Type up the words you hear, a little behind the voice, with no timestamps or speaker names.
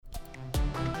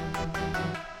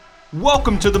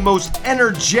Welcome to the most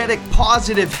energetic,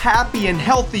 positive, happy, and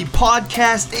healthy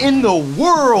podcast in the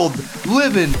world,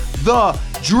 Living the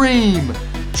Dream.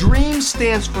 DREAM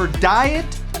stands for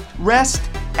diet, rest,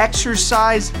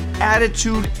 exercise,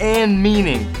 attitude, and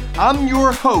meaning. I'm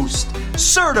your host,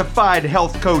 certified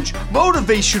health coach,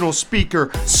 motivational speaker,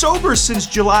 sober since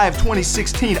July of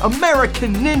 2016,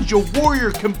 American Ninja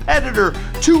Warrior competitor,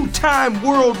 two-time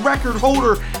world record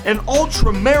holder, and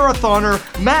ultra marathoner,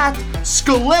 Matt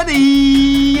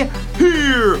Scaletti.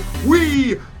 Here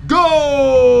we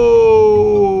go!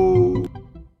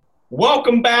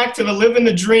 Welcome back to the Living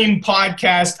the Dream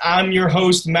podcast. I'm your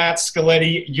host, Matt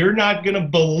Scaletti. You're not going to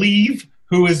believe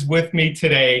who is with me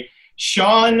today.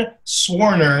 Sean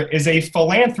Swarner is a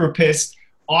philanthropist,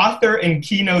 author, and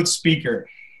keynote speaker.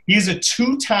 He is a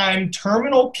two-time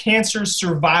terminal cancer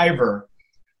survivor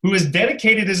who has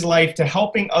dedicated his life to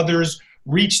helping others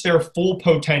reach their full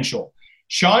potential.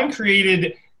 Sean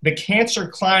created the Cancer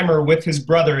Climber with his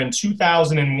brother in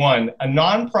 2001, a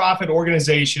nonprofit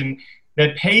organization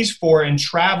that pays for and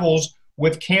travels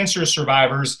with cancer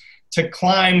survivors to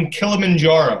climb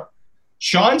Kilimanjaro.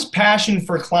 Sean's passion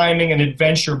for climbing and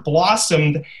adventure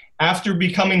blossomed after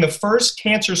becoming the first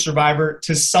cancer survivor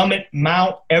to summit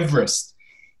Mount Everest.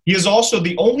 He is also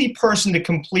the only person to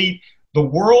complete the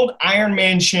World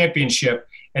Ironman Championship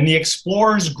and the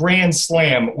Explorers Grand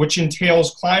Slam, which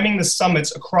entails climbing the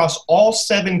summits across all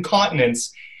 7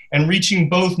 continents and reaching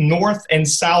both North and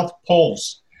South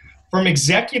poles. From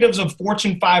executives of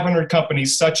Fortune 500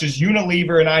 companies such as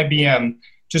Unilever and IBM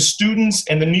to students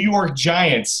and the New York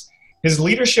Giants, his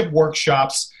leadership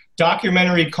workshops,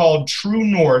 documentary called True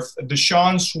North, The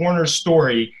Sean Swarner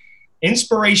Story,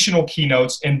 inspirational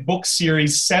keynotes, and book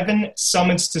series 7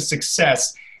 Summits to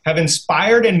Success have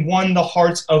inspired and won the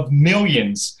hearts of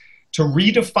millions to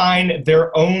redefine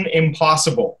their own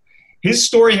impossible. His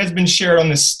story has been shared on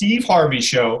The Steve Harvey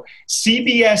Show,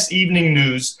 CBS Evening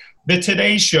News, The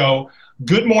Today Show,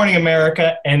 Good Morning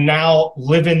America, and now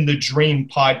Living the Dream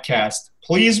podcast.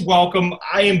 Please welcome,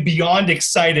 I am beyond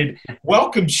excited.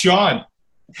 Welcome, Sean.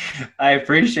 I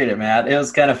appreciate it, Matt. It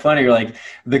was kind of funny. You're like,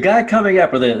 the guy coming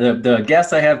up, or the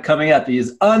guest I have coming up, he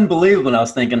is unbelievable. And I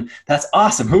was thinking, that's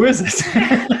awesome. Who is this?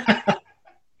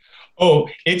 Oh,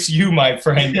 it's you, my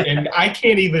friend. And I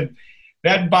can't even,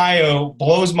 that bio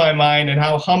blows my mind, and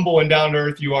how humble and down to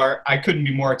earth you are. I couldn't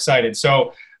be more excited.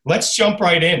 So let's jump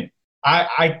right in.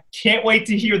 I can't wait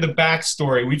to hear the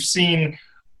backstory.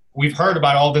 We've heard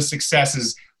about all the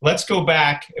successes. Let's go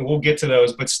back and we'll get to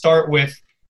those, but start with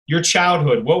your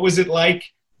childhood. What was it like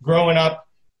growing up?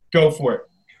 Go for it.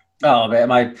 Oh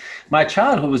man, my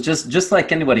childhood was just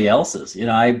like anybody else's. You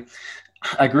know,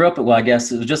 I grew up, well, I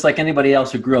guess it was just like anybody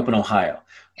else who grew up in Ohio.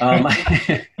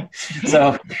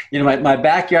 So, you know, my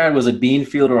backyard was a bean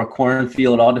field or a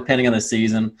cornfield, all depending on the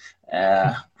season.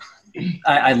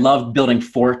 I loved building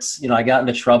forts. You know, I got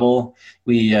into trouble.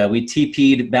 We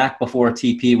TP'd back before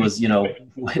TP was, you know,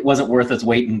 it wasn't worth its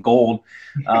weight in gold.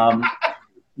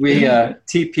 We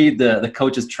TP'd the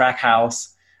coach's track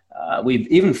house. We've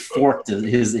even forked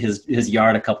his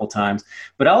yard a couple times.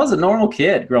 But I was a normal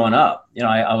kid growing up. You know,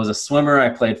 I was a swimmer. I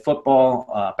played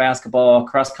football, basketball,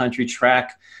 cross country,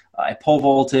 track. I pole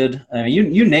vaulted. I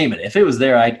mean, you name it. If it was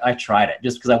there, I tried it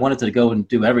just because I wanted to go and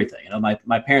do everything. You know,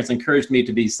 my parents encouraged me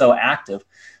to be so active.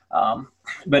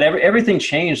 But everything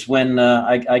changed when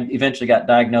I eventually got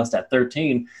diagnosed at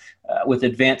 13 with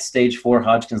advanced stage 4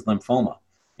 Hodgkin's lymphoma.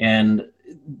 And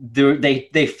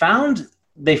they found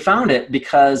it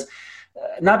because,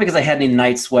 not because I had any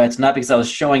night sweats, not because I was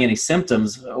showing any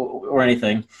symptoms or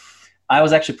anything. I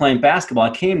was actually playing basketball.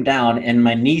 I came down and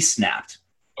my knee snapped.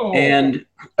 Oh. And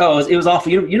it was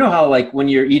awful. You know how, like, when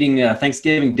you're eating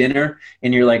Thanksgiving dinner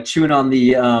and you're like chewing on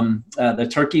the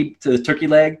turkey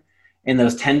leg, and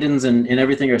those tendons and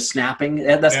everything are snapping.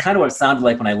 That's kind of what it sounded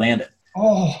like when I landed.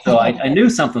 Oh. So I knew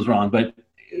something was wrong, but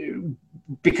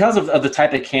because of the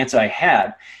type of cancer I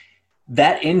had,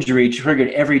 that injury triggered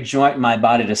every joint in my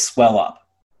body to swell up.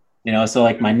 You know, so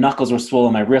like my knuckles were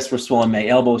swollen, my wrists were swollen, my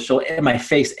elbows, my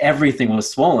face, everything was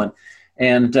swollen.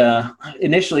 And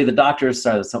initially, the doctors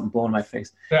started something blowing my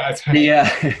face.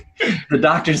 The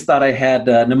doctors thought I had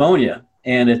pneumonia,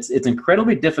 and it's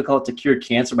incredibly difficult to cure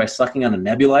cancer by sucking on a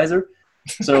nebulizer.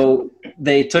 So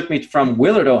they took me from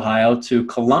Willard, Ohio, to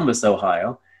Columbus,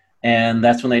 Ohio, and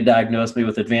that's when they diagnosed me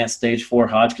with advanced stage 4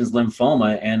 Hodgkin's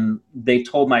lymphoma. And they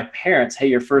told my parents, "Hey,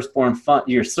 your firstborn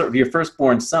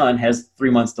son has 3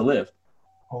 months to live."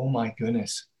 Oh my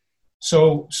goodness!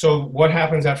 So what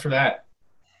happens after that?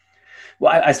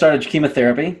 Well, I started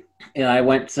chemotherapy, and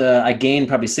I gained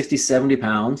probably 60, 70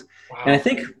 pounds. Wow. And I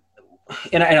think,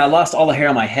 and I lost all the hair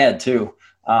on my head too.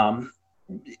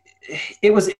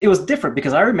 it was different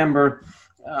because I remember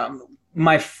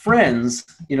my friends,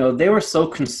 they were so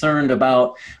concerned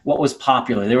about what was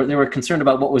popular. They were concerned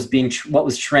about what was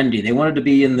trendy. They wanted to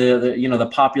be in the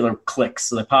popular cliques,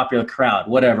 the popular crowd,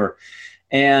 whatever.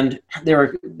 And they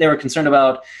were concerned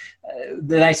about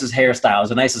the nicest hairstyles,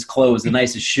 the nicest clothes, the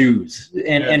nicest shoes.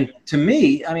 And to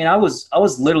me, I mean, I was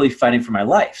literally fighting for my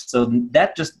life. So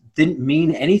that just didn't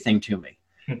mean anything to me.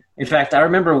 In fact, I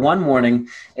remember one morning,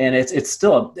 and it's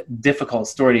still a difficult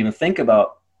story to even think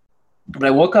about, but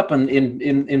I woke up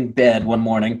in bed one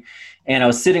morning, and I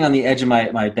was sitting on the edge of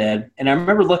my bed, and I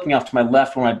remember looking off to my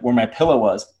left where my pillow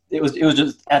was. It was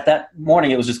just, at that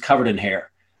morning, it was just covered in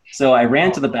hair. So I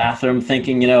ran to the bathroom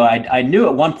thinking, I knew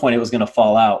at one point it was going to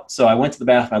fall out. So I went to the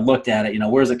bathroom, I looked at it,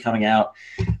 where's it coming out?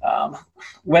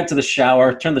 Went to the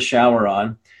shower, turned the shower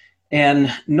on.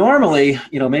 And normally,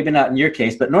 maybe not in your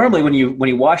case, but normally when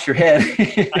you wash your head,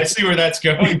 I see where that's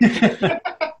going.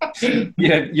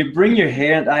 you bring your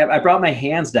hand. I brought my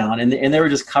hands down, and they were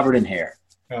just covered in hair.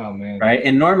 Oh man! Right,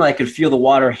 and normally I could feel the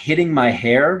water hitting my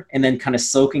hair and then kind of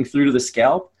soaking through to the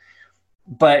scalp.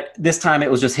 But this time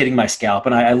it was just hitting my scalp,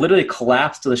 and I literally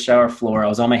collapsed to the shower floor. I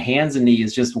was on my hands and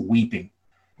knees, just weeping.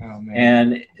 Oh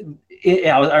man! And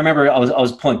I remember I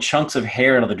was pulling chunks of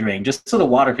hair out of the drain just so the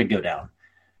water could go down.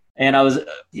 And I was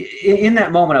in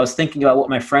that moment, I was thinking about what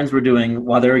my friends were doing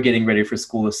while they were getting ready for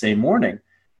school the same morning.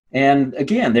 And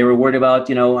again, they were worried about,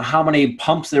 how many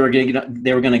pumps they were going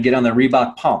to get on the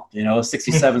Reebok pump,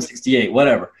 67, 68,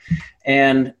 whatever.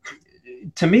 And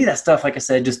to me, that stuff, like I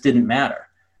said, just didn't matter.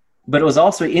 But it was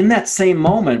also in that same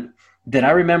moment that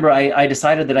I remember I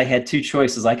decided that I had two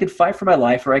choices. I could fight for my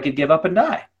life or I could give up and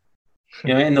die.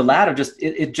 And the latter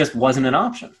it just wasn't an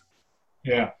option.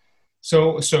 Yeah.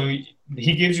 So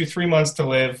he gives you 3 months to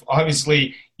live.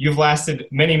 Obviously, you've lasted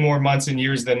many more months and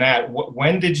years than that.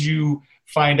 When did you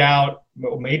find out,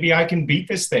 well, maybe I can beat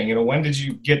this thing? When did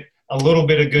you get a little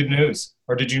bit of good news,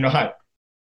 or did you not?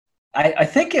 I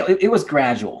think it was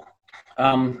gradual.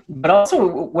 But also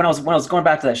when I was going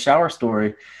back to that shower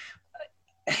story,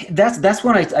 that's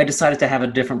when I decided to have a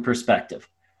different perspective.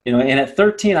 And at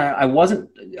 13,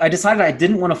 I decided I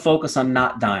didn't want to focus on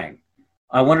not dying.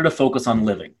 I wanted to focus on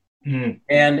living.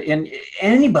 And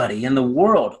anybody in the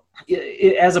world,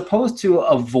 as opposed to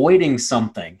avoiding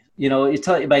something,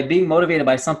 by being motivated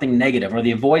by something negative or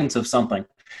the avoidance of something,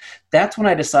 that's when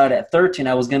I decided at 13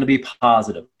 I was going to be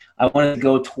positive. I wanted to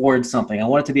go towards something. I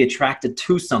wanted to be attracted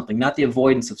to something, not the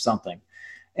avoidance of something.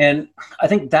 And I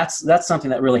think that's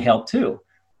something that really helped too.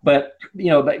 But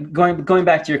but going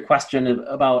back to your question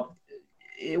about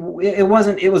it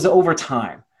was over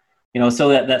time. So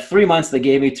that 3 months they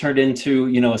gave me turned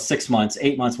into, 6 months,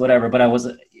 8 months, whatever. But I was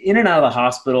in and out of the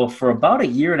hospital for about a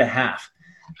year and a half.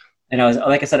 And I was,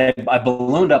 like I said, I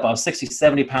ballooned up. I was 60,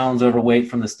 70 pounds overweight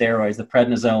from the steroids, the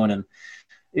prednisone. And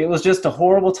it was just a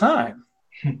horrible time.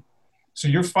 So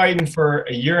you're fighting for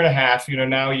a year and a half.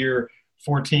 Now you're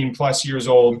 14 plus years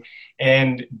old.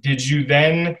 And did you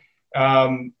then,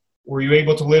 were you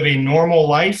able to live a normal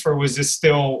life, or was this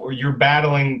still, or you're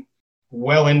battling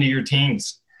well into your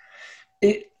teens?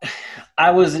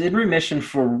 I was in remission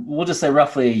for, we'll just say,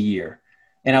 roughly a year.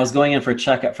 And I was going in for a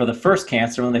checkup for the first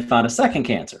cancer when they found a second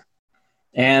cancer.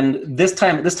 And this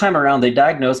time around, they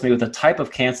diagnosed me with a type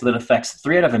of cancer that affects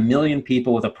 3 out of 1 million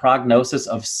people with a prognosis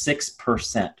of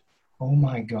 6%. Oh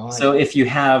my God. So if you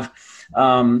have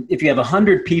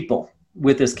 100 people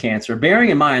with this cancer, bearing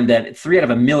in mind that 3 out of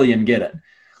 1 million get it,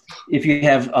 if you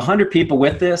have 100 people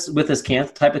with this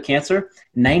type of cancer,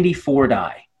 94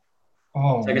 die.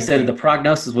 Oh, like I said, the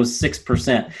prognosis was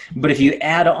 6%. But if you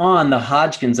add on the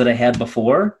Hodgkin's that I had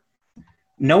before,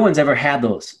 no one's ever had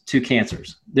those 2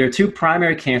 cancers. There are 2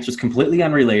 primary cancers, completely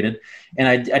unrelated. And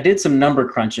I did some number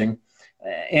crunching,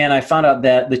 and I found out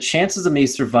that the chances of me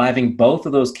surviving both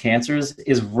of those cancers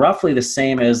is roughly the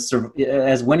same as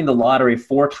winning the lottery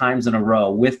 4 times in a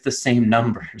row with the same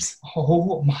numbers.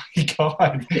 Oh my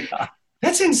God.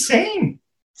 That's insane.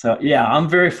 So yeah, I'm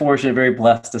very fortunate, very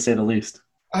blessed to say the least.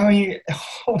 I mean,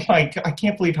 oh my God, I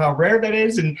can't believe how rare that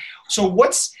is. And so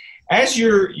as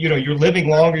you're living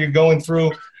longer, you're going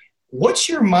through, what's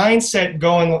your mindset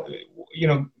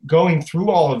going through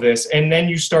all of this? And then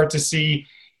you start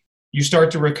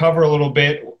to recover a little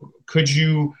bit. Could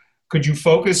you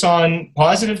focus on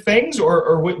positive things,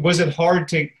 or was it hard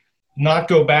to not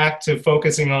go back to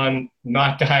focusing on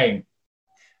not dying?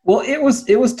 Well, it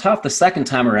was tough the second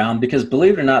time around because,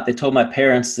 believe it or not, they told my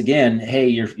parents again, hey,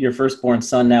 your firstborn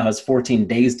son now has 14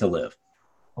 days to live.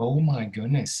 Oh my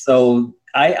goodness. So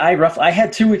I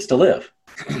had 2 weeks to live,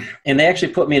 and they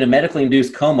actually put me in a medically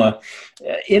induced coma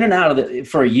in and out of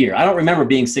for a year. I don't remember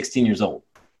being 16 years old.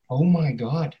 Oh my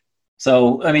God.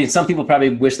 So, I mean, some people probably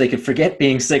wish they could forget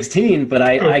being 16, but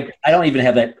I don't even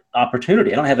have that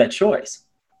opportunity. I don't have that choice.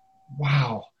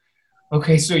 Wow.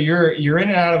 Okay, so you're in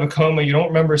and out of a coma. You don't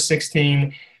remember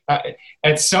 16.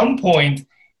 At some point,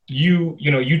 you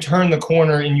turn the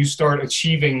corner and you start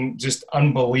achieving just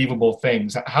unbelievable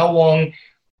things. How long?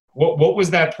 What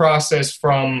was that process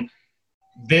from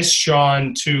this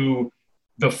Sean to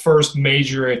the first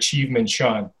major achievement,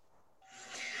 Sean?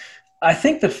 I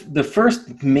think the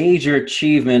first major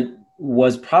achievement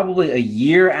was probably a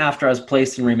year after I was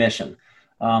placed in remission.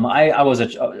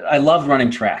 I loved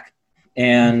running track,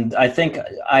 and I think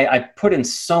I put in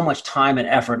so much time and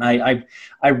effort, and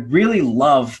I really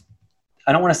love.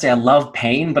 I don't want to say I love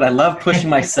pain, but I love pushing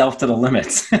myself to the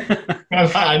limits.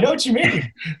 I know what you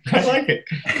mean. I like it.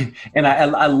 And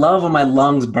I love when my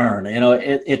lungs burn.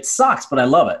 It sucks, but I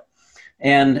love it.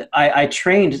 And I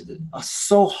trained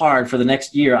so hard for the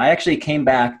next year. I actually came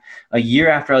back a year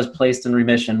after I was placed in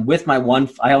remission with my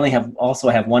I also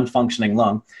have one functioning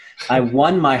lung. I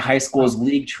won my high school's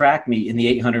league track meet in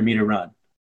the 800-meter run.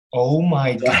 Oh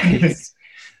my goodness.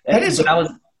 That's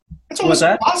almost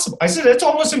impossible. I said, that's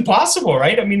almost impossible,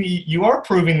 right? I mean, you are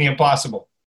proving the impossible.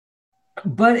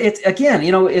 But it's, again,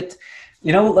 I'm going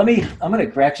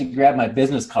to actually grab my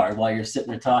business card while you're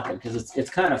sitting there talking, because it's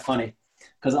kind of funny.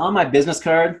 Because on my business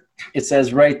card, it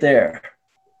says right there,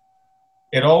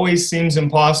 it always seems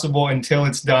impossible until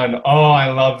it's done. Oh, I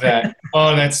love that.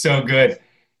 Oh, that's so good.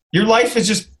 Your life is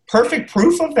just perfect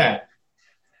proof of that.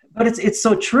 But it's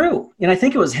so true. And I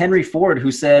think it was Henry Ford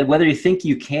who said, whether you think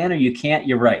you can or you can't,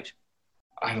 you're right.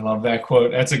 I love that quote.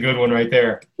 That's a good one right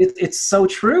there. It's so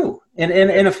true. And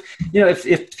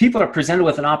if people are presented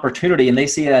with an opportunity and they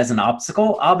see it as an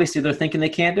obstacle, obviously they're thinking they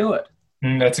can't do it.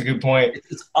 That's a good point.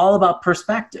 It's all about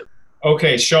perspective.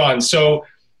 Okay, Sean. So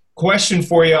question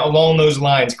for you along those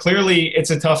lines. Clearly,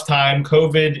 it's a tough time.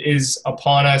 COVID is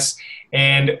upon us.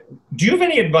 And do you have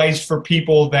any advice for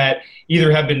people that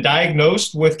either have been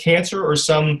diagnosed with cancer or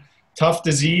some tough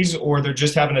disease, or they're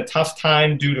just having a tough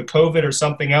time due to COVID or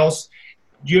something else?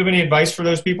 Do you have any advice for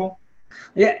those people?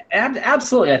 Yeah,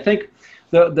 absolutely. I think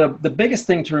the biggest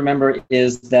thing to remember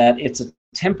is that it's a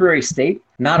temporary state,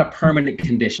 not a permanent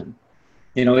condition.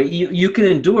 You can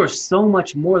endure so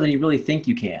much more than you really think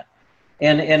you can.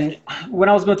 And when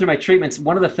I was going through my treatments,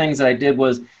 one of the things that I did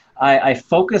was I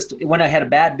focused, when I had a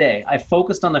bad day, I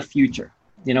focused on the future.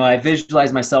 I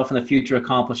visualized myself in the future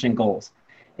accomplishing goals.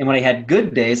 And when I had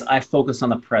good days, I focused on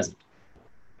the present.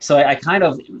 So I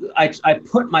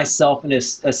put myself in a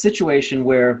situation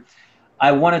where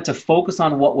I wanted to focus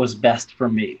on what was best for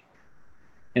me.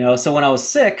 So when I was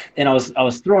sick and I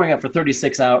was throwing up for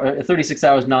 36 hours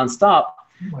nonstop,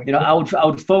 I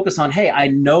would focus on, hey, I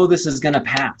know this is going to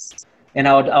pass. And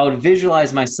I would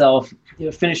visualize myself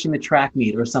finishing the track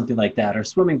meet or something like that, or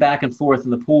swimming back and forth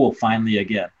in the pool finally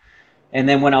again. And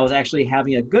then when I was actually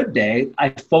having a good day, I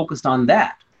focused on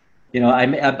that.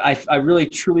 I really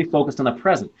truly focused on the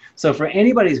present. So for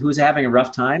anybody who's having a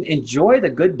rough time, enjoy the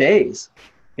good days.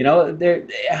 I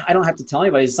don't have to tell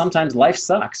anybody, sometimes life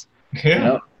sucks.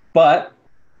 Yeah. But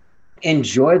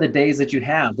enjoy the days that you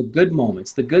have, the good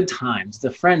moments, the good times, the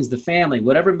friends, the family,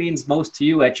 whatever means most to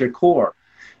you at your core.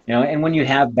 And when you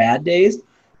have bad days,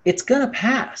 it's going to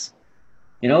pass.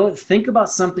 Think about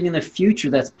something in the future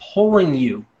that's pulling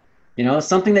you,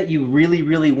 something that you really,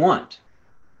 really want.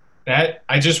 That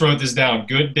I just wrote this down.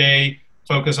 Good day,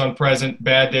 focus on present.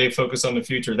 Bad day, focus on the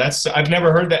future. I've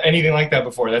never heard anything like that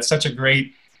before. That's such a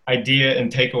great idea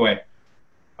and takeaway.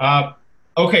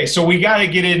 Okay, so we got to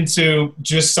get into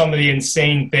just some of the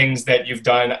insane things that you've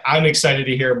done. I'm excited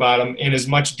to hear about them in as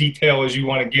much detail as you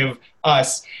want to give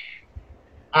us.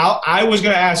 I was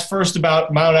going to ask first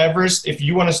about Mount Everest. If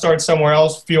you want to start somewhere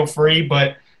else, feel free.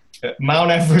 But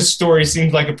Mount Everest story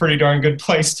seems like a pretty darn good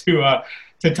place to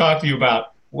talk to you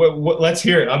about. Let's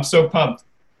hear it. I'm so pumped.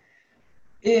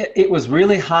 It was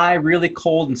really high, really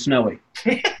cold, and snowy.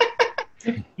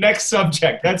 Next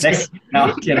subject. That's good. No,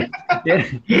 I'm kidding.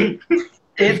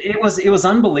 It was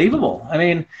unbelievable. I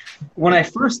mean, when I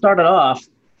first started off,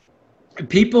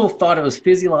 people thought it was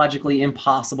physiologically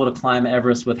impossible to climb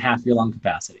Everest with half your lung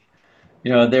capacity.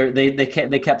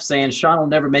 They kept saying, Sean will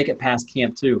never make it past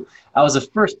Camp 2. I was the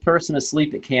first person to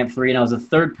sleep at Camp 3, and I was the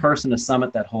third person to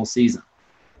summit that whole season.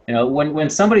 When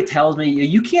somebody tells me,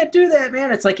 you can't do that,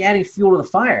 man, it's like adding fuel to the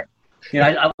fire.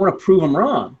 I want to prove them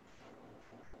wrong.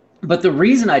 But the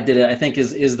reason I did it, I think,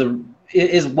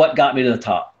 is what got me to the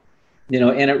top.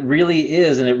 And it really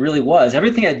is, and it really was.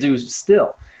 Everything I do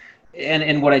still.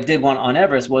 And what I did on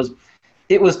Everest was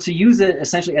to use it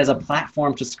essentially as a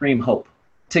platform to scream hope.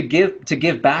 to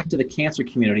give back to the cancer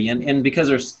community, and because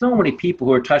there's so many people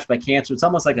who are touched by cancer, it's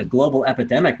almost like a global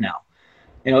epidemic now.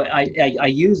 I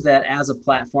use that as a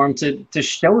platform to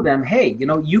show them, hey,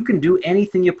 you can do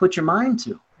anything you put your mind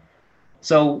to.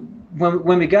 So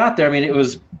when we got there, I mean,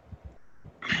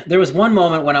 there was one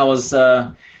moment when I was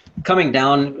coming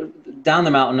down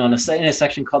the mountain in a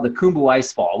section called the Khumbu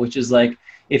Icefall, which is like,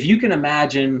 if you can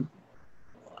imagine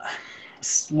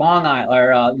Long Island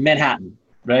or Manhattan,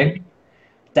 right?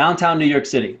 Downtown New York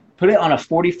City, put it on a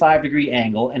 45-degree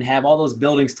angle and have all those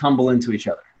buildings tumble into each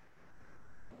other.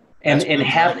 And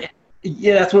have it,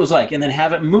 yeah, that's what it was like. And then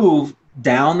have it move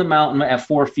down the mountain at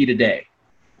 4 feet a day.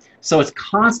 So it's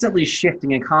constantly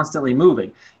shifting and constantly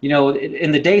moving.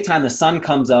 In the daytime, the sun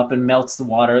comes up and melts the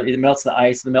water. It melts the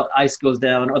ice. The ice goes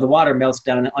down, or the water melts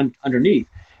down underneath.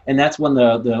 And that's when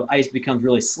the ice becomes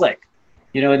really slick.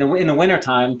 In the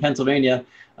wintertime, Pennsylvania,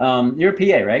 you're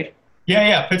PA, right?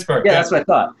 Yeah, Pittsburgh. Yeah, that's what I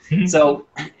thought. Mm-hmm. So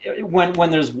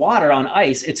when there's water on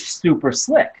ice, it's super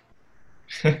slick.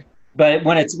 But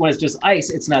when it's just ice,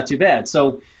 it's not too bad.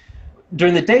 So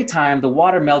during the daytime, the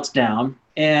water melts down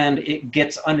and it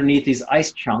gets underneath these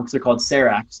ice chunks. They're called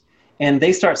seracs, and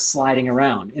they start sliding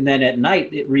around. And then at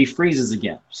night, it refreezes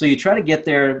again. So you try to get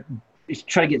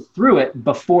through it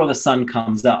before the sun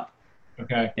comes up.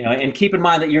 Okay. And keep in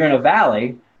mind that you're in a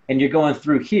valley and you're going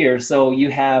through here. So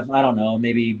you have, I don't know,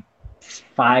 maybe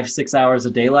 5-6 hours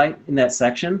of daylight in that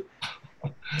section.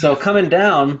 So coming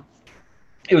down,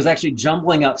 it was actually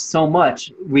jumbling up so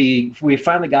much. We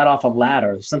finally got off a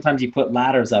ladder. Sometimes you put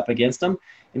ladders up against them.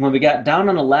 And when we got down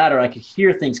on the ladder, I could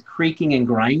hear things creaking and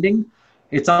grinding.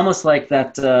 It's almost like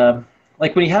that,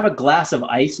 like when you have a glass of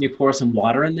ice and you pour some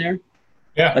water in there.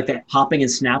 Yeah. Like that popping and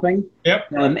snapping.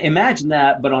 Yep. Now, imagine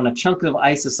that, but on a chunk of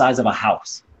ice the size of a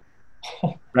house.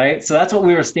 Right? So that's what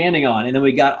we were standing on. And then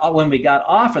when we got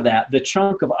off of that, the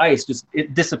chunk of ice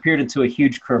it disappeared into a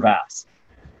huge crevasse.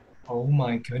 Oh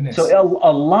my goodness. So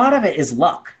a lot of it is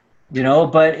luck,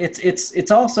 but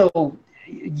it's also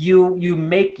you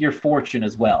make your fortune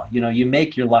as well. You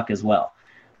make your luck as well.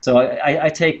 So I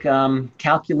take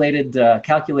calculated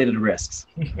risks.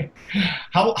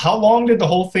 How long did the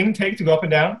whole thing take to go up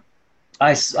and down?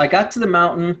 I got to the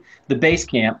mountain, the base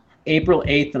camp, April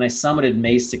 8th, and I summited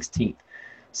May 16th.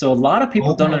 So a lot of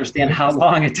people don't understand how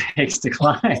long it takes to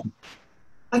climb.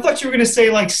 I thought you were going to say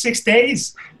like 6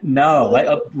 days.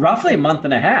 No, roughly a month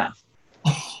and a half.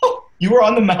 You were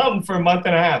on the mountain for a month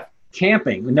and a half.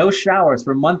 Camping, no showers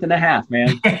for a month and a half,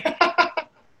 man.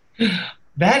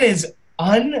 That is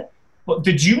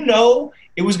Did you know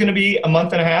it was going to be a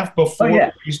month and a half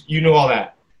before you knew all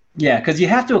that? Yeah, because you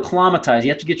have to acclimatize.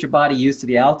 You have to get your body used to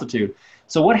the altitude.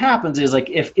 So what happens is, like,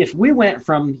 if we went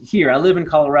from here, I live in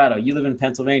Colorado, you live in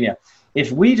Pennsylvania.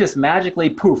 If we just magically,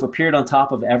 appeared on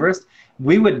top of Everest,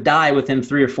 we would die within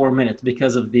 3 or 4 minutes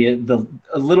because of the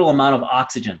little amount of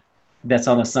oxygen that's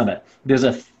on the summit. There's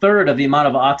a third of the amount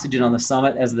of oxygen on the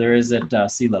summit as there is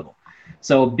at sea level.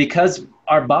 So because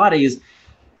our bodies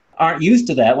aren't used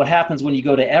to that, what happens when you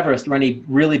go to Everest or any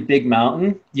really big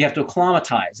mountain, you have to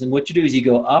acclimatize. And what you do is you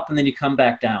go up and then you come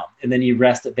back down. And then you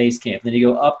rest at base camp. Then you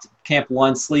go up to camp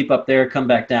 1, sleep up there, come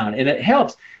back down. And it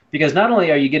helps because not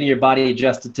only are you getting your body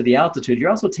adjusted to the altitude, you're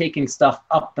also taking stuff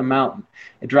up the mountain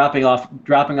and dropping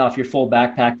off your full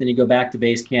backpack. Then you go back to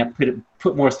base camp,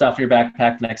 put more stuff in your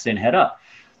backpack the next day and head up.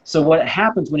 So what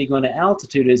happens when you go into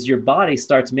altitude is your body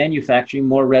starts manufacturing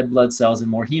more red blood cells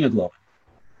and more hemoglobin.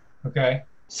 Okay.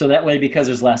 So that way, because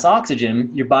there's less oxygen,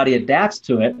 your body adapts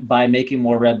to it by making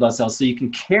more red blood cells so you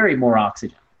can carry more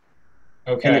oxygen.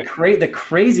 Okay. And the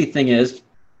crazy thing is,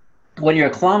 when you're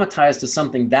acclimatized to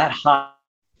something that hot,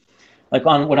 like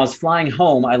when I was flying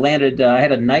home, I had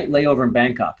a night layover in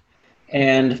Bangkok.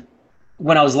 And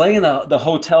when I was laying in the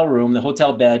hotel room, the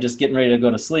hotel bed, just getting ready to go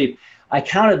to sleep, I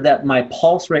counted that my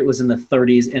pulse rate was in the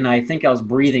 30s, and I think I was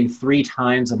breathing 3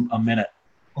 times a minute.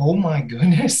 Oh my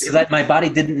goodness. Because my body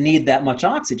didn't need that much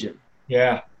oxygen.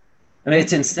 Yeah. I mean,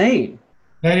 it's insane.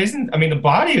 The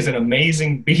body is an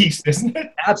amazing beast, isn't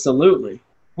it? Absolutely.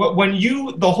 When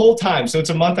the whole time, so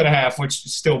it's a month and a half, which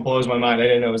still blows my mind. I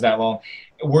didn't know it was that long.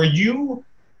 Were you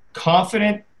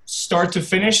confident start to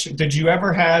finish? Did you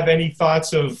ever have any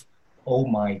thoughts of, oh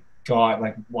my God,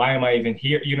 like, why am I even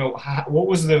here? What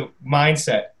was the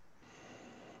mindset?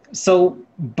 So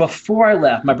before I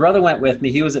left, my brother went with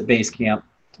me. He was at base camp.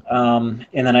 And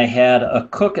then I had a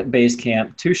cook at base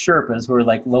camp, 2 Sherpas who were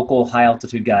like local high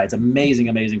altitude guides, amazing,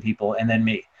 amazing people, and then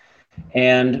me.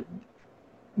 And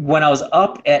when I was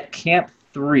up at Camp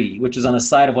 3, which is on the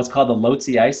side of what's called the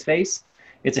Lhotse ice face,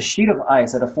 it's a sheet of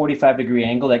ice at a 45-degree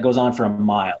angle that goes on for a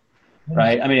mile.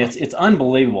 right? I mean, it's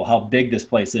unbelievable how big this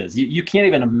place is. You can't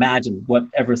even imagine what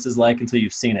Everest is like until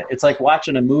you've seen it. It's like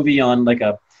watching a movie on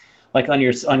on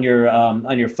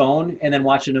your phone, and then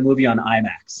watching a movie on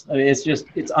IMAX. I mean,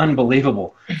 it's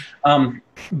unbelievable.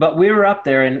 But we were up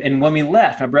there, and when we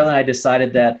left, my brother and I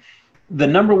decided that the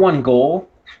number one goal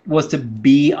was to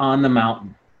be on the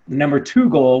mountain. The number two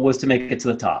goal was to make it to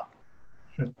the top.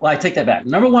 Well, I take that back.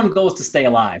 Number one goal is to stay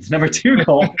alive. Number two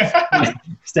goal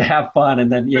is to have fun,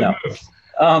 and then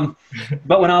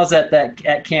But when I was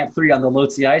at Camp 3 on the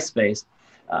Lhotse ice space,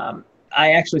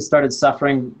 I actually started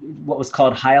suffering what was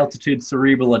called high altitude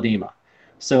cerebral edema.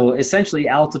 So essentially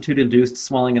altitude induced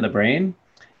swelling of the brain.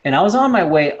 And I was on my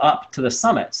way up to the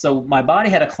summit. So my body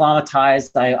had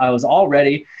acclimatized. I was all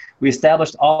ready. We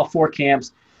established all 4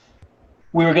 camps.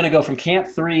 We were going to go from Camp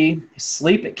 3,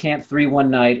 sleep at Camp 3 one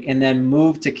night, and then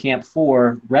move to Camp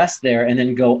 4, rest there, and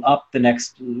then go up the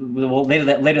next, later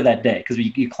that day, because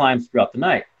you climb throughout the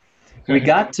night. Okay. We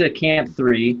got to Camp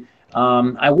 3.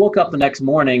 I woke up the next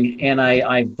morning and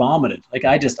I vomited. Like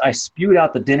I spewed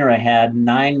out the dinner I had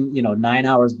 9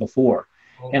 hours before.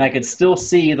 And I could still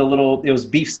see it was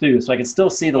beef stew. So I could still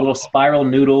see the little spiral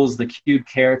noodles, the cubed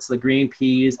carrots, the green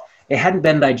peas. It hadn't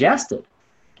been digested.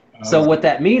 So what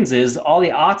that means is all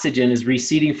the oxygen is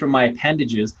receding from my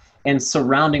appendages and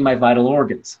surrounding my vital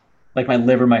organs, like my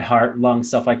liver, my heart, lungs,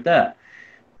 stuff like that.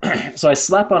 So I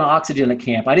slept on oxygen at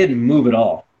camp. I didn't move at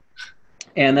all.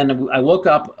 And then I woke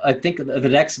up, I think, the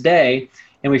next day,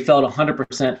 and we felt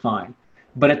 100% fine.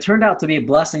 But it turned out to be a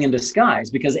blessing in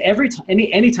disguise, because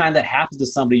any time that happens to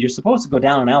somebody, you're supposed to go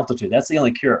down in altitude. That's the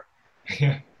only cure.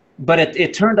 Yeah. But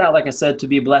it turned out, like I said, to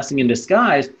be a blessing in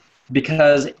disguise,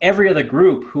 because every other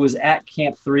group who was at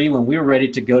Camp 3 when we were ready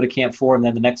to go to Camp 4 and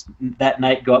then that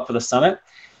night go up for the summit,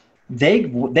 they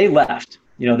left.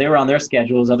 They were on their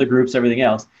schedules, other groups, everything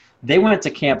else. They went to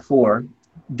Camp 4.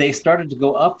 They started to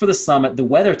go up for the summit. The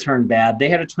weather turned bad. They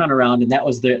had to turn around, and that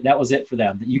was it for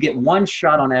them. You get one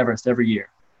shot on Everest every year.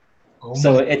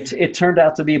 So it turned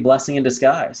out to be a blessing in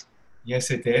disguise. Yes,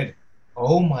 it did.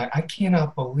 Oh my! I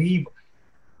cannot believe.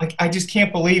 I just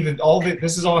can't believe that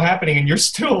this is all happening, and you're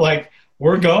still like,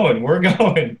 we're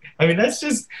going. I mean, that's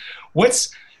just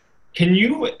is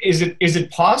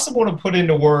it possible to put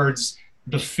into words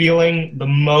the feeling, the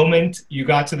moment you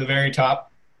got to the very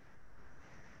top?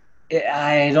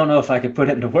 I don't know if I could put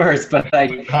it into words, but I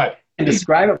can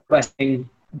describe it by saying,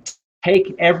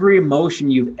 take every emotion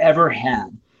you've ever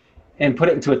had and put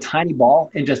it into a tiny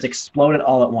ball and just explode it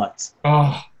all at once.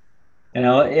 Oh. And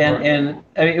I mean,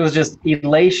 it was just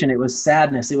elation. It was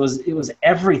sadness. It was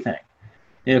everything,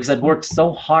 because I'd worked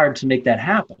so hard to make that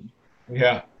happen.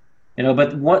 Yeah.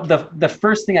 But what the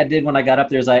first thing I did when I got up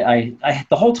there is I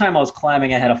the whole time I was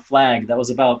climbing, I had a flag that was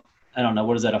about, I don't know,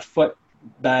 what is that, a foot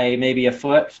by maybe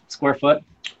a square foot.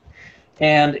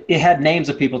 And it had names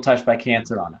of people touched by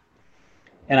cancer on it.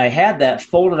 And I had that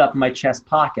folded up in my chest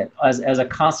pocket as a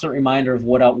constant reminder of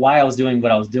why I was doing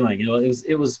what I was doing.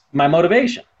 It was my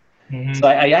motivation. Mm-hmm. So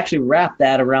I actually wrapped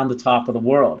that around the top of the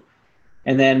world.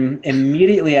 And then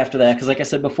immediately after that, because like I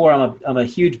said before, I'm a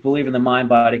huge believer in the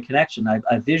mind-body connection.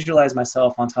 I visualized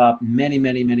myself on top many,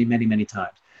 many, many, many, many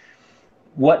times.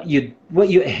 What you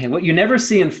never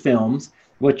see in films,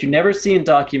 what you never see in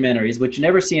documentaries, what you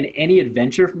never see in any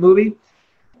adventure movie,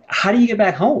 how do you get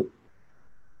back home?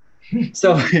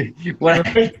 So what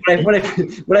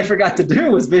I forgot to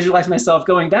do was visualize myself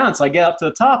going down. So I get up to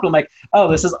the top and I'm like,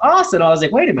 oh, this is awesome. I was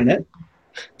like, wait a minute,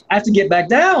 I have to get back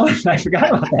down. I forgot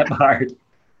about that part.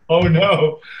 Oh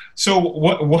no. So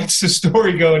what's the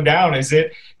story going down?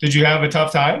 Did you have a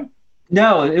tough time?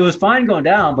 No, it was fine going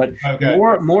down, but okay.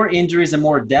 more injuries and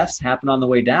more deaths happened on the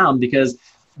way down, because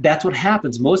that's what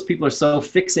happens. Most people are so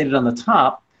fixated on the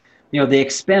top, they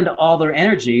expend all their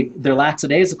energy, their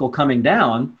lackadaisical coming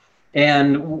down.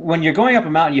 And when you're going up a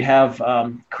mountain, you have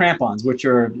crampons, which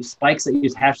are spikes that you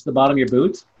attach to the bottom of your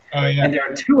boots. Oh, yeah. And there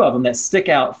are 2 of them that stick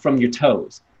out from your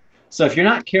toes. So if you're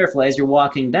not careful as you're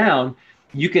walking down,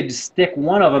 you could stick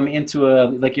one of them into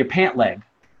your pant leg.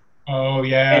 Oh,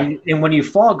 yeah. And when you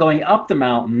fall going up the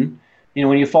mountain,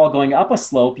 when you fall going up a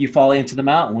slope, you fall into the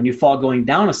mountain. When you fall going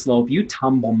down a slope, you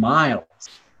tumble miles.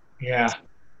 Yeah.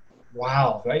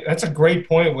 Wow, that's a great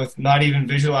point with not even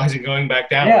visualizing going back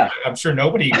down. Yeah. I'm sure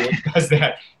nobody does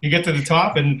that. You get to the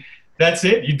top and that's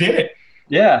it. You did it.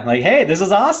 Yeah, like, hey, this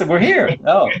is awesome. We're here.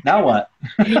 Oh, now what?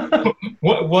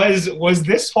 What was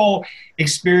this whole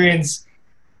experience?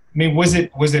 I mean, was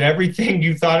it everything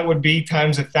you thought it would be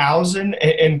times 1,000?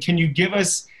 And can you give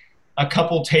us a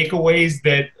couple takeaways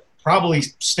that probably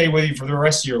stay with you for the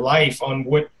rest of your life on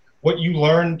what you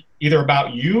learned either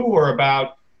about you or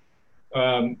about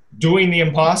doing the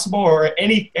impossible, or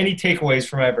any takeaways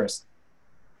from Everest?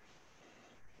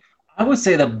 I would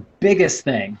say the biggest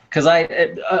thing, because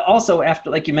also, after,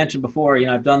 like you mentioned before,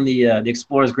 I've done the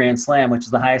Explorers Grand Slam, which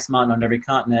is the highest mountain on every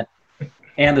continent,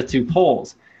 and the two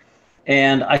poles.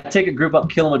 And I take a group up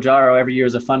Kilimanjaro every year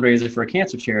as a fundraiser for a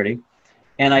cancer charity.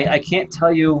 And I can't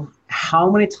tell you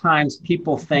how many times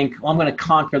people think, I'm going to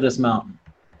conquer this mountain.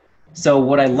 So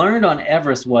what I learned on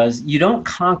Everest was, you don't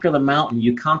conquer the mountain,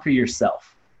 you conquer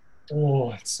yourself.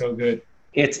 Oh, it's so good.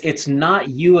 It's not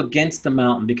you against the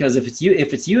mountain, because if it's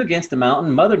you against the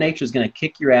mountain, Mother Nature is going to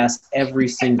kick your ass every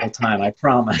single time, I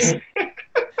promise.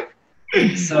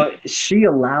 So she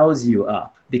allows you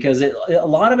up, because a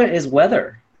lot of it is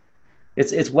weather.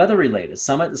 It's weather related.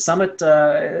 Summit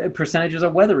percentages are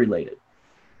weather related,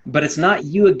 but it's not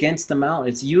you against the mountain.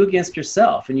 It's you against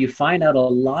yourself, and you find out a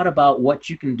lot about what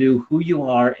you can do, who you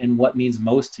are, and what means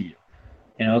most to you.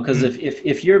 Because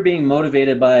if you're being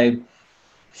motivated by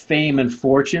fame and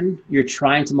fortune, you're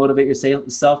trying to motivate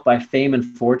yourself by fame and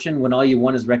fortune when all you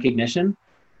want is recognition,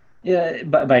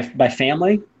 by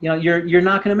family, you're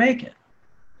not going to make it.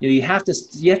 You have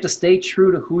to stay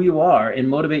true to who you are and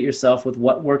motivate yourself with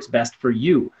what works best for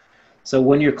you. So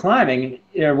when you're climbing,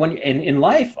 or in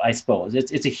life, I suppose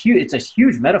it's a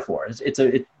huge metaphor.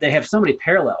 They have so many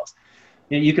parallels.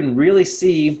 You can really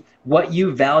see what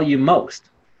you value most.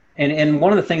 And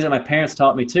one of the things that my parents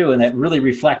taught me too, and that really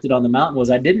reflected on the mountain,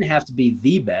 was I didn't have to be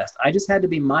the best. I just had to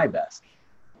be my best.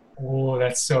 Oh,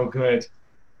 that's so good.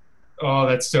 Oh,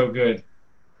 that's so good.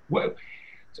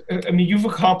 You've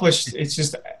accomplished, it's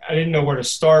just, I didn't know where to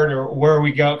start or where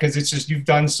we go, because it's just, you've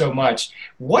done so much.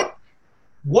 What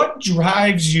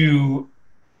drives you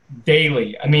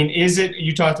daily? Is it,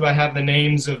 you talked about having the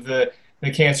names of the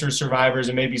cancer survivors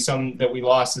and maybe some that we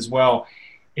lost as well.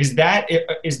 Is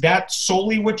that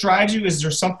solely what drives you? Is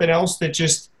there something else that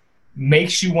just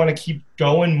makes you want to keep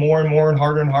going more and more and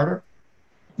harder and harder?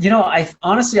 I've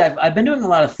been doing a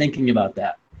lot of thinking about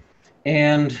that.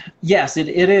 And yes, it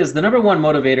is. The number one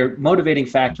motivating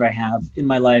factor I have in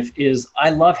my life is I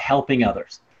love helping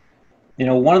others.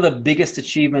 One of the biggest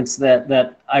achievements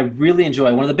that I really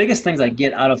enjoy, one of the biggest things I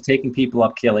get out of taking people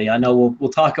up Kili, I know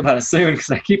we'll talk about it soon because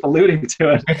I keep alluding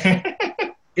to it,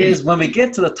 is when we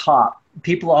get to the top,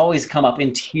 people always come up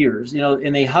in tears,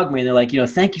 and they hug me and they're like,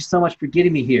 thank you so much for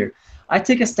getting me here. I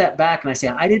take a step back and I say,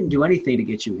 I didn't do anything to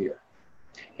get you here.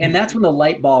 And that's when the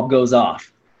light bulb goes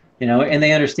off, and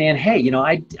they understand, hey,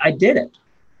 I did it.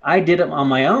 I did it on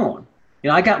my own.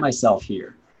 I got myself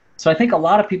here. So I think a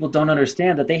lot of people don't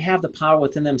understand that they have the power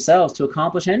within themselves to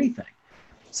accomplish anything.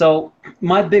 So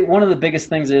one of the biggest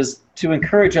things is to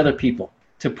encourage other people,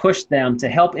 to push them, to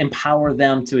help empower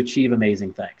them to achieve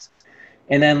amazing things.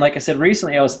 And then, like I said,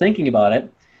 recently I was thinking about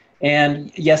it.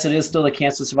 And yes, it is still the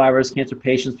cancer survivors, cancer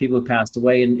patients, people who passed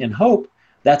away, and hope.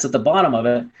 That's at the bottom of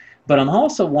it. But I'm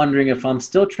also wondering if I'm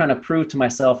still trying to prove to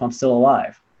myself I'm still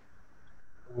alive.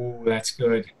 Oh, that's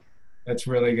good. That's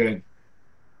really good.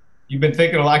 You've been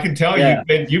thinking a lot. I can tell you've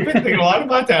been thinking a lot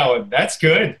about that one. That's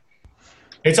good.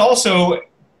 It's also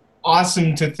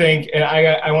awesome to think, and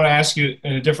I want to ask you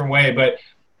in a different way, but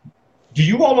do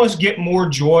you almost get more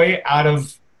joy out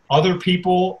of other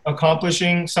people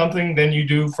accomplishing something than you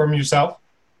do from yourself?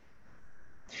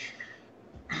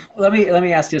 Let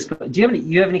me ask you this. Do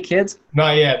you have any kids?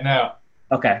 Not yet, no.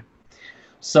 Okay.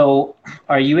 So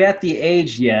are you at the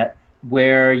age yet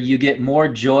where you get more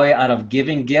joy out of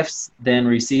giving gifts than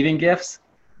receiving gifts?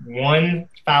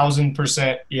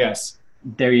 1,000% yes.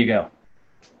 There you go.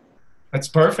 That's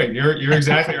perfect. You're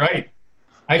exactly right.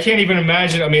 I can't even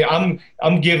imagine.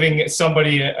 I'm giving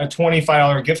somebody a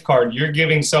 $25 gift card. You're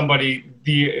giving somebody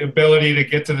the ability to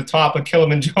get to the top of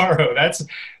Kilimanjaro.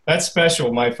 That's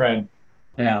special, my friend.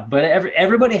 Yeah, but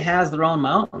everybody has their own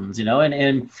mountains,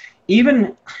 and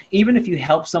even if you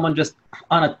help someone just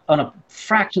on a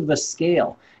fraction of the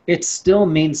scale, it still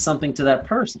means something to that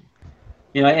person.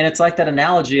 And it's like that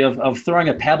analogy of throwing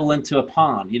a pebble into a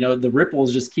pond. The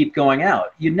ripples just keep going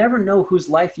out. You never know whose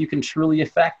life you can truly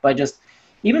affect by just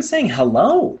even saying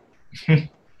hello.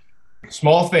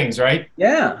 Small things, right?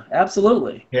 Yeah,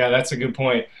 absolutely. Yeah, that's a good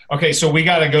point. Okay, so we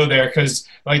got to go there because,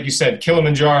 like you said,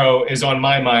 Kilimanjaro is on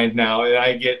my mind now, and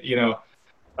I get,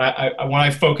 I when I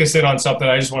focus in on something,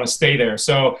 I just want to stay there.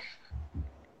 So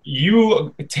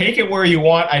you take it where you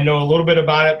want. I know a little bit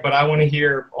about it, but I want to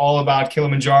hear all about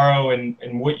Kilimanjaro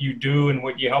and what you do and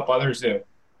what you help others do.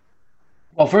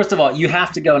 Well, first of all, you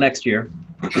have to go next year.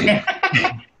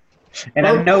 And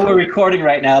I know we're recording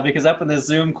right now because up in the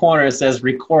Zoom corner it says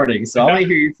recording. So I want to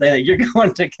hear you say that you're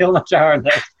going to Kilimanjaro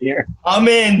next year. I'm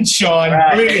in, Sean.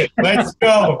 Right. Bring it. Let's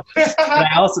go. And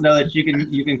I also know that you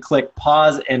can click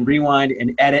pause and rewind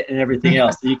and edit and everything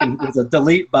else. So there's a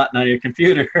delete button on your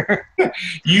computer.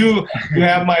 You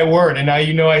have my word, and now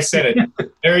you know I said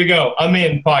it. There you go. I'm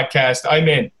in, podcast. I'm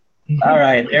in. All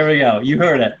right, there we go. You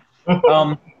heard it.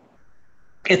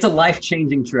 It's a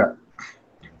life-changing trip.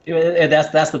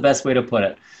 That's the best way to put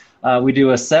it. We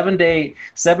do a seven-day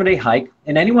hike,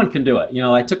 and anyone can do it. You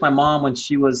know, I took my mom when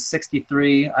she was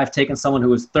 63. I've taken someone who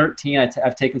was 13.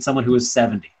 I've taken someone who was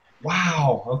 70.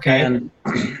 Wow. Okay. And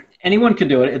anyone can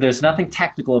do it. There's nothing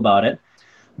technical about it,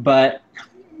 but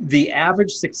the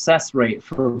average success rate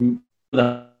for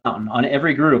the mountain on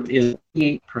every group is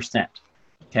 88%.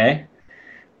 Okay.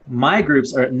 My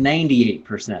groups are at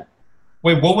 98%.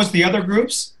 Wait, what was the other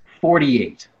groups?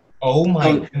 48. Oh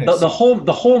my goodness. The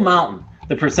whole mountain,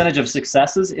 the percentage of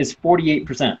successes is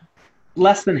 48%,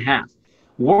 less than half.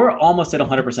 We're almost at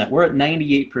 100%. We're at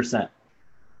 98%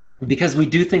 because we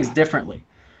do things differently.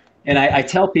 And I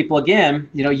tell people again,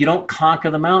 you know, you don't conquer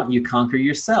the mountain, you conquer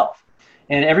yourself.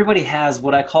 And everybody has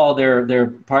what I call their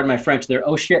pardon my French, their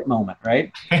oh shit moment,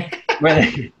 right?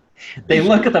 Where they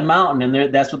look at the mountain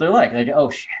and that's what they're like. They go, oh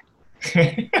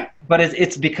shit. But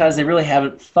it's because they really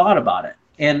haven't thought about it.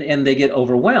 And they get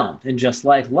overwhelmed. And just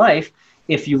like life,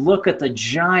 if you look at the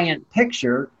giant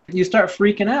picture, you start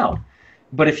freaking out.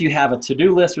 But if you have a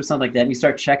to-do list or something like that, and you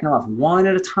start checking off one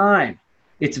at a time,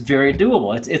 it's very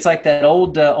doable. It's like that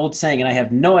old saying, and I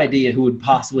have no idea who would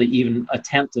possibly even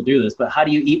attempt to do this, but how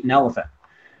do you eat an elephant?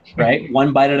 Right?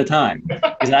 One bite at a time.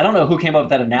 Because I don't know who came up with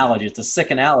that analogy. It's a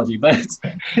sick analogy, but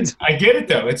it's I get it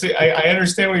though. I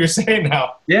understand what you're saying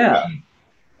now. Yeah.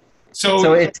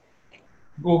 So it's.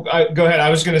 Well, go ahead. I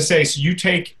was going to say, so you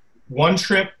take one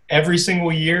trip every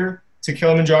single year to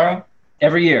Kilimanjaro?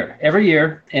 Every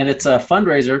year. And it's a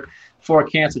fundraiser for a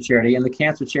cancer charity. And the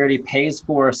cancer charity pays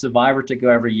for a survivor to go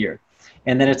every year.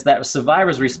 And then it's that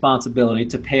survivor's responsibility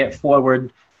to pay it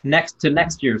forward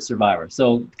next year's survivor.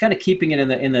 So kind of keeping it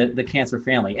in the cancer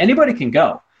family. Anybody can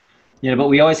go, you know, but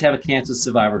we always have a cancer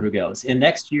survivor who goes. And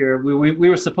next year, we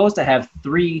were supposed to have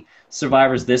 3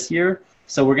 survivors this year.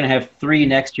 So we're going to have 3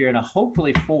 next year and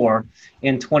hopefully 4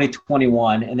 in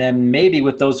 2021. And then maybe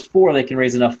with those 4, they can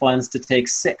raise enough funds to take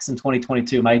 6 in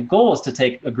 2022. My goal is to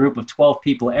take a group of 12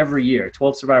 people every year,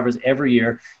 12 survivors every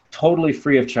year, totally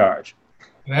free of charge.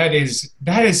 That is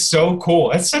so cool.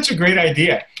 That's such a great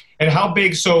idea. And how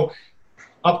big, so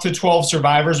up to 12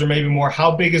 survivors or maybe more,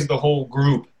 how big is the whole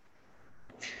group?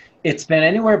 It's been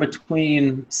anywhere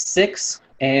between 6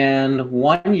 and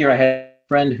 1 year I had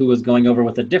friend who was going over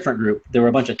with a different group. There were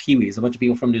a bunch of Kiwis, a bunch of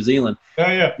people from New Zealand.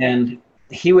 Oh, yeah. And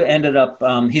he ended up,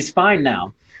 he's fine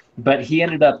now, but he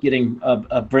ended up getting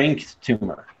a brain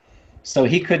tumor. So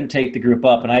he couldn't take the group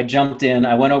up. And I jumped in.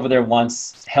 I went over there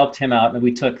once, helped him out, and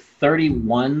we took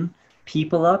 31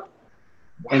 people up.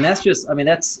 Wow. And that's just, I mean,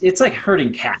 it's like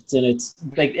herding cats. And it's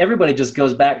like everybody just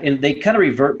goes back and they kind of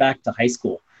revert back to high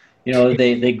school. You know,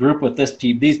 they group with these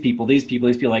people,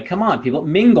 like, come on, people,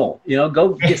 mingle, you know,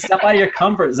 go step out of your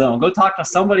comfort zone, go talk to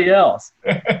somebody else.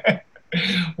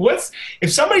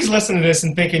 If somebody's listening to this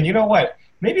and thinking, you know what,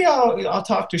 maybe I'll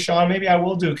talk to Sean, maybe I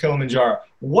will do Kilimanjaro.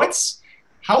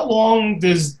 How long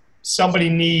does somebody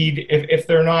need if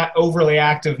they're not overly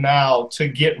active now to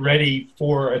get ready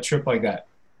for a trip like that?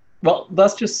 Well,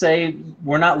 let's just say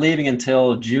we're not leaving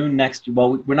until June next year.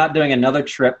 Well, we're not doing another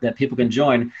trip that people can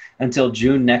join until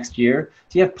June next year.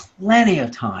 So you have plenty of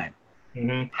time.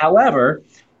 Mm-hmm. However,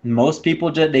 most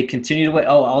people they continue to wait.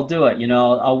 Oh, I'll do it. You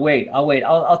know, I'll wait.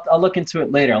 I'll look into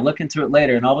it later.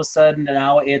 And all of a sudden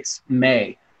now it's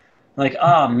May. Like,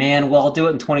 oh man, well, I'll do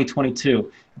it in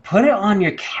 2022. Put it on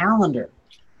your calendar.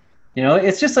 You know,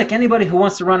 it's just like anybody who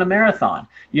wants to run a marathon.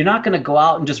 You're not going to go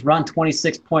out and just run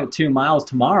 26.2 miles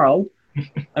tomorrow.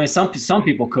 I mean, some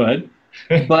people could,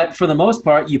 but for the most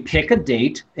part, you pick a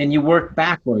date and you work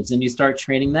backwards and you start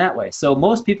training that way. So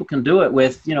most people can do it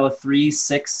with, 3,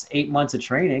 6, 8 months of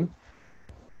training.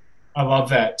 I love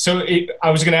that. So I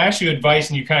was going to ask you advice,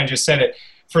 and you kind of just said it,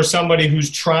 for somebody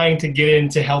who's trying to get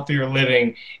into healthier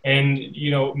living and,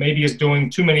 maybe is doing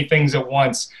too many things at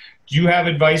once. Do you have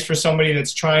advice for somebody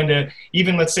that's trying to,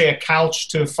 even let's say a couch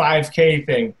to 5K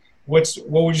thing? What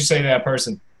would you say to that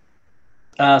person?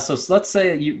 So let's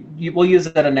say we'll use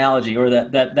that analogy, or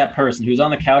that person who's on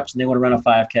the couch and they want to run a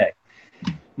 5K.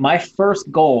 My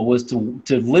first goal was to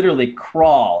literally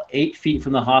crawl 8 feet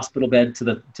from the hospital bed to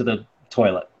the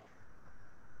toilet.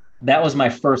 That was my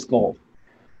first goal.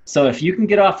 So if you can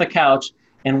get off the couch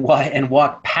and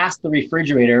walk past the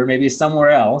refrigerator, maybe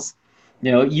somewhere else,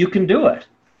 You can do it.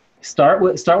 Start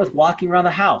with walking around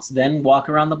the house, then walk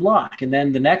around the block, and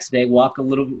then the next day walk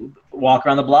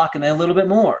around the block, and then a little bit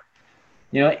more.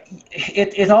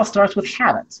 It all starts with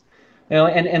habits.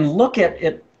 And look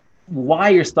at why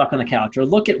you're stuck on the couch, or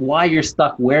look at why you're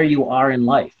stuck where you are in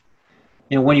life.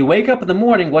 When you wake up in the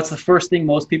morning, what's the first thing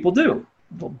most people do?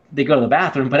 Well, they go to the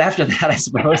bathroom, but after that, I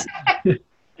suppose,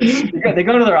 they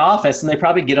go to their office and they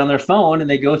probably get on their phone and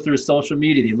they go through social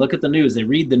media. They look at the news, they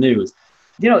read the news.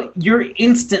 You're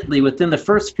instantly, within the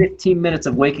first 15 minutes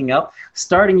of waking up,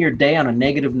 starting your day on a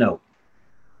negative note.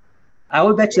 I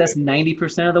would bet you that's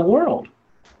 90% of the world.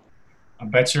 I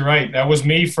bet you're right. That was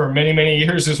me for many, many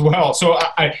years as well. So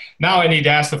now I need to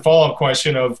ask the follow-up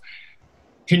question of,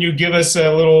 can you give us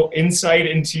a little insight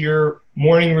into your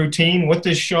morning routine? What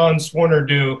does Sean Swarner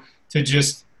do to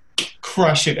just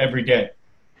crush it every day?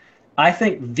 I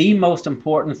think the most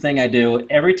important thing I do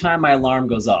every time my alarm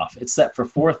goes off, it's set for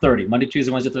 4:30, Monday,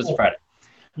 Tuesday, Wednesday, Thursday, Friday.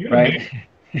 Right?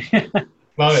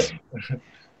 Love it.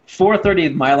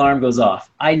 4:30, my alarm goes off.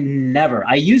 I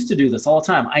used to do this all the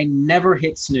time. I never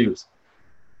hit snooze.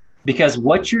 Because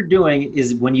what you're doing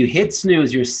is, when you hit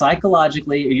snooze, you're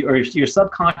psychologically, or you're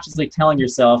subconsciously telling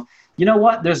yourself, you know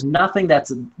what, there's nothing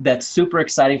that's super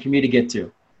exciting for me to get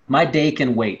to. My day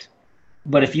can wait.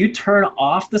 But if you turn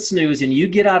off the snooze and you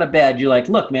get out of bed, you're like,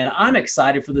 look, man, I'm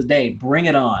excited for the day. Bring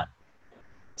it on.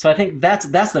 So I think that's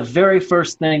the very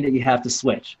first thing that you have to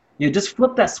switch. You just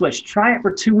flip that switch. Try it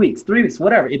for 2 weeks, 3 weeks,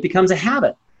 whatever. It becomes a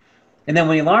habit. And then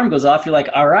when the alarm goes off, you're like,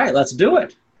 all right, let's do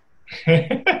it.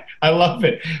 I love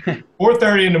it.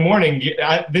 4:30 in the morning.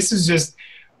 This is just,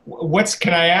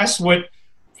 can I ask what,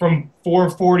 from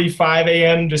 4:45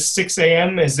 a.m. to 6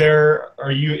 a.m. is that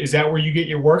where you get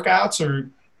your workouts,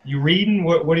 or you reading?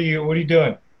 What are you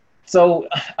doing? So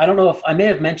I don't know if I may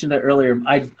have mentioned it earlier.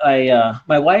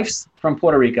 My wife's from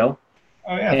Puerto Rico.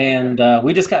 Oh yeah. And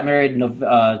we just got married in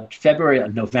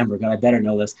November. God, I better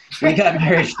know this. We got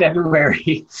married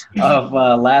February of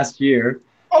last year.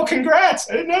 Oh,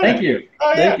 congrats! I didn't know that. Thank you.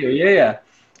 Oh, Thank you. Yeah.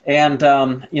 And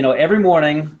every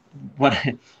morning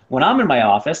when I'm in my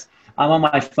office, I'm on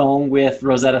my phone with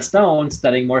Rosetta Stone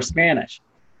studying more Spanish.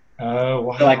 Oh,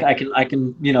 wow. So I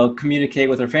can communicate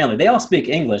with her family. They all speak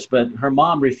English, but her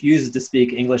mom refuses to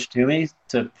speak English to me,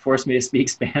 to force me to speak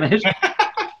Spanish.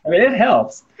 I mean, it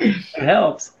helps. It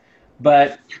helps.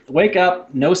 But wake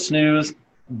up, no snooze,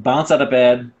 bounce out of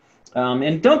bed.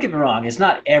 And don't get me wrong, it's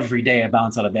not every day I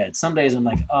bounce out of bed. Some days I'm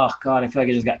like, oh, God, I feel like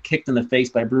I just got kicked in the face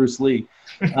by Bruce Lee.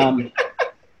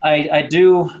 I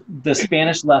do the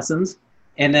Spanish lessons,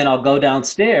 and then I'll go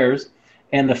downstairs,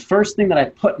 and the first thing that I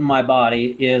put in my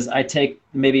body is I take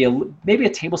maybe a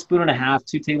tablespoon and a half,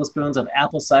 2 tablespoons of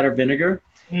apple cider vinegar.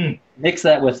 Mix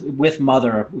that with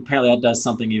mother. Apparently that does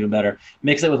something even better.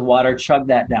 Mix it with water, chug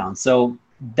that down. So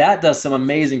that does some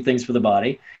amazing things for the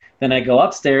body. Then I go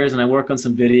upstairs and I work on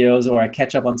some videos, or I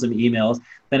catch up on some emails.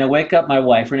 Then I wake up my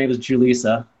wife. Her name is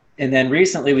Julissa. And then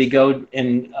recently we go,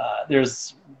 and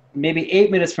there's maybe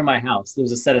 8 minutes from my house,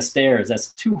 there's a set of stairs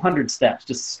that's 200 steps,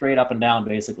 just straight up and down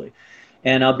basically.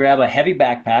 And I'll grab a heavy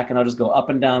backpack and I'll just go up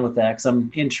and down with that, because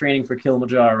I'm in training for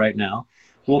Kilimanjaro right now.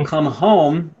 We'll come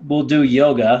home, we'll do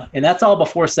yoga, and that's all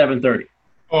before 7:30.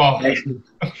 Oh. Right?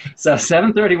 So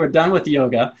 7:30, we're done with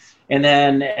yoga. And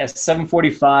then at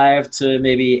 7:45 to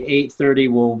maybe 8:30,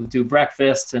 we'll do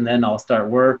breakfast, and then I'll start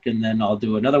work, and then I'll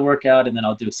do another workout, and then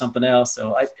I'll do something else.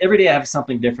 So every day I have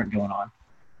something different going on.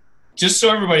 Just so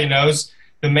everybody knows,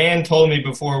 the man told me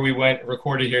before we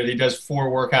recorded here that he does 4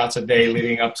 workouts a day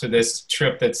leading up to this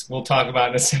trip we'll talk about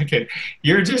in a second.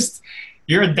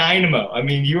 You're a dynamo. I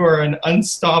mean, you are an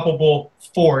unstoppable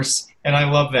force, and I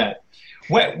love that.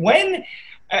 When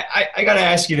I got to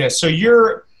ask you this. So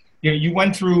you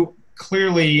went through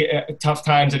clearly tough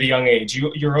times at a young age.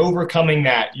 You're overcoming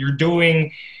that. You're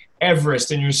doing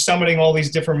Everest, and you're summiting all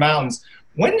these different mountains.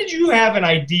 When did you have an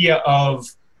idea of,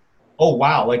 oh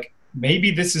wow, like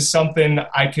maybe this is something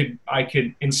I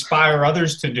could inspire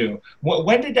others to do?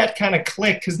 When did that kind of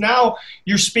click? Because now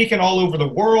you're speaking all over the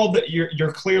world.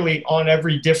 You're clearly on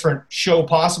every different show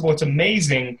possible. It's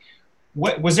amazing.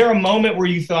 Was there a moment where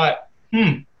you thought,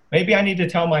 maybe I need to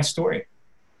tell my story?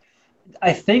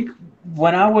 I think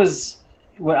when I was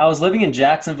living in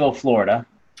Jacksonville, Florida,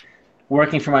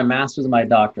 working for my master's and my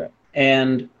doctorate,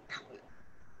 and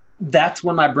that's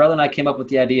when my brother and I came up with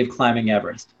the idea of climbing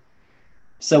Everest.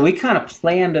 So we kind of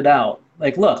planned it out.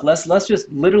 Like, look, let's just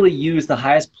literally use the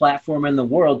highest platform in the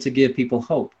world to give people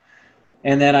hope.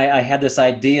 And then I had this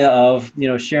idea of,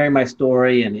 sharing my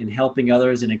story and helping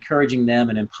others and encouraging them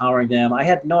and empowering them. I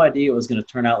had no idea it was going to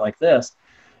turn out like this,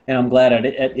 and I'm glad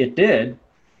it did.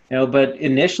 But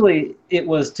initially it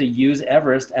was to use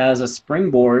Everest as a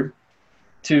springboard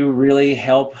to really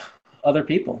help other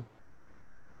people.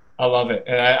 I love it.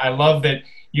 And I love that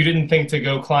you didn't think to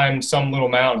go climb some little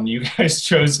mountain. You guys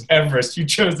chose Everest. You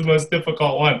chose the most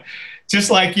difficult one,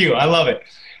 just like you. I love it.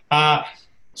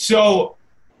 So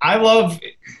I love,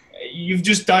 you've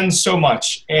just done so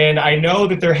much. And I know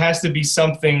that there has to be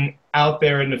something out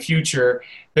there in the future.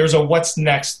 There's a what's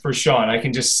next for Sean. I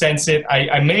can just sense it.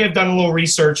 I may have done a little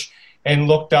research and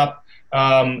looked up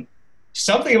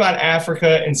something about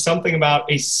Africa and something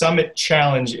about a summit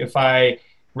challenge, if I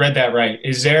read that right.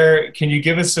 Can you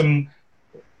give us some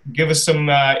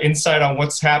insight on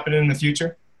what's happening in the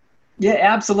future? Yeah,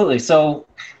 absolutely. So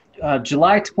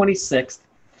July 26th,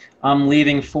 I'm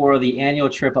leaving for the annual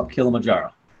trip up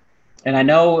Kilimanjaro. And I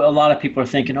know a lot of people are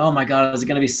thinking, oh my God, is it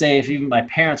going to be safe? Even my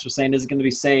parents were saying, is it going to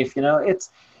be safe? I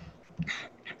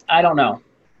don't know,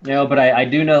 but I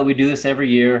do know that we do this every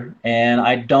year, and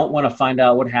I don't want to find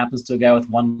out what happens to a guy with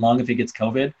one lung if he gets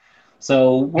COVID.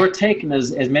 So we're taking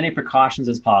as many precautions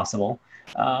as possible.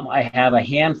 I have a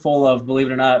handful of, believe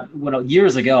it or not,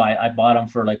 years ago, I bought them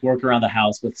for like work around the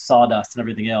house with sawdust and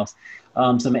everything else,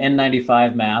 some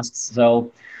N95 masks.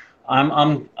 So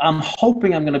I'm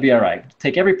hoping I'm going to be all right.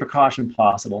 Take every precaution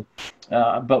possible.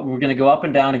 But we're going to go up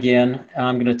and down again.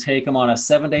 I'm going to take them on a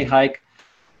 7-day hike,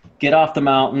 get off the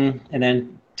mountain, and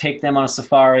then take them on a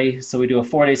safari. So we do a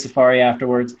 4-day safari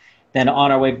afterwards. Then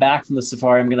on our way back from the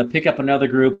safari, I'm going to pick up another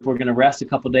group. We're going to rest a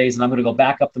couple of days, and I'm going to go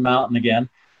back up the mountain again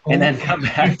and then come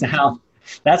back down.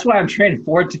 That's why I'm training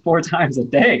four times a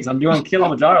day, because I'm doing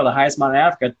Kilimanjaro, the highest mountain in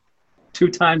Africa, 2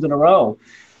 times in a row.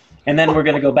 And then we're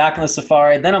going to go back on the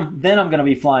safari. Then I'm going to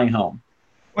be flying home.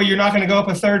 Well, you're not going to go up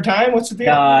a 3rd time? What's the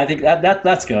deal? I think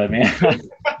that's good, man.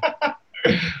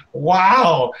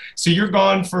 Wow. So you're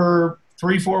gone for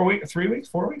 4 weeks?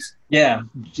 Yeah.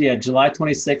 July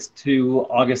 26th to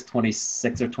August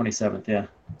 26th or 27th. Yeah.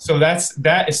 So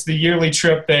that is the yearly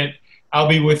trip that I'll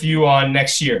be with you on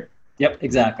next year. Yep,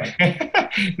 exactly.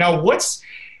 Now, what's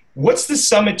the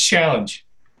Summit Challenge?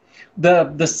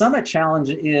 The Summit Challenge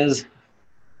is,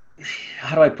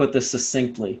 how do I put this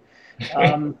succinctly?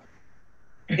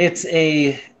 It's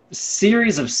a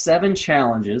series of 7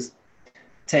 challenges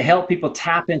to help people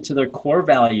tap into their core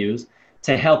values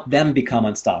to help them become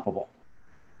unstoppable.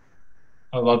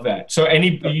 I love that. So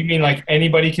you mean like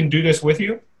anybody can do this with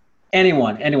you?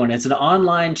 Anyone. It's an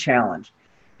online challenge.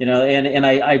 And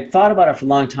I thought about it for a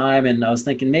long time, and I was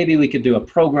thinking maybe we could do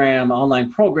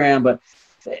online program, but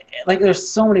like there's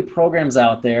so many programs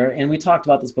out there, and we talked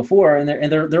about this before, and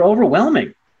they're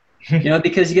overwhelming.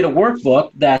 Because you get a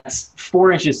workbook that's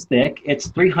 4 inches thick, it's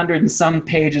 300 and some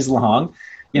pages long.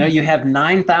 You have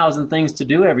 9,000 things to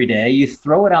do every day. You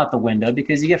throw it out the window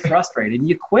because you get frustrated and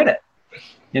you quit it.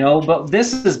 But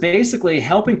this is basically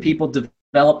helping people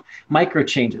develop micro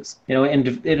changes,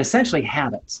 and essentially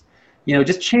habits.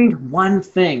 Just change one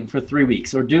thing for 3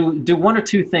 weeks, or do 1 or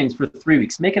 2 things for 3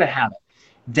 weeks. Make it a habit.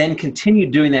 Then continue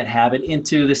doing that habit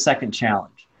into the second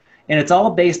challenge. And it's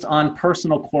all based on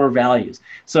personal core values.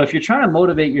 So if you're trying to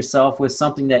motivate yourself with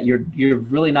something that you're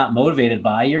really not motivated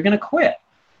by, you're going to quit.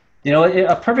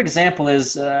 A perfect example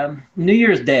is New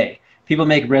Year's Day. People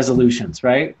make resolutions,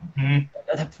 right?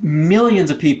 Mm-hmm.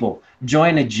 Millions of people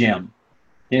join a gym,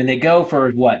 and they go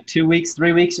for 2 weeks,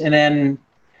 3 weeks, and then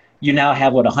you now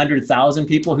have 100,000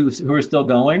 people who are still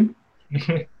going.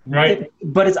 Right.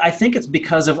 But I think it's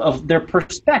because of their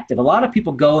perspective. A lot of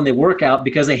people go and they work out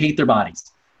because they hate their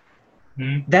bodies.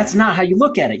 Mm-hmm. That's not how you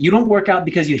look at it. You don't work out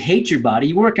because you hate your body.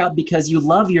 You work out because you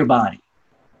love your body.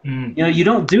 Mm-hmm. You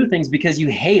don't do things because you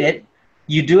hate it.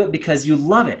 You do it because you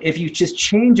love it. If you just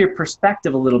change your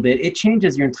perspective a little bit, it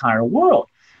changes your entire world.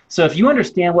 So if you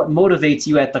understand what motivates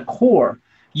you at the core,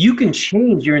 you can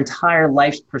change your entire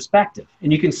life's perspective,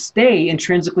 and you can stay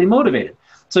intrinsically motivated.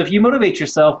 So if you motivate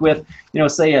yourself with,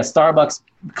 say a Starbucks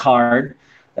card,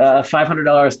 $500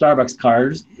 Starbucks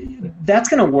cards, that's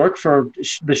going to work for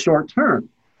the short term.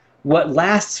 What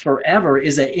lasts forever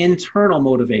is an internal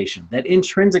motivation, that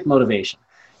intrinsic motivation.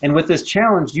 And with this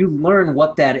challenge, you learn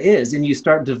what that is, and you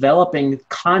start developing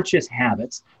conscious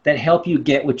habits that help you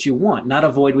get what you want, not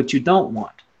avoid what you don't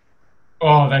want.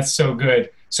 Oh, that's so good.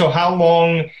 So how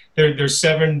long, there's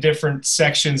 7 different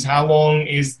sections. How long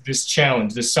is this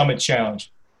challenge, the Summit Challenge?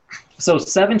 So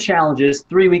 7 challenges,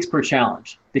 3 weeks per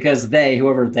challenge, because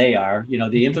whoever they are,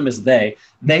 the infamous they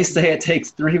say it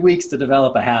takes 3 weeks to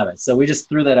develop a habit. So we just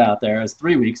threw that out there as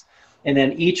 3 weeks. And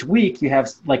then each week you have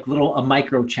a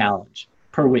micro challenge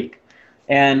per week.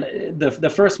 And the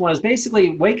first one is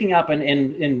basically waking up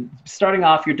and starting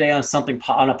off your day on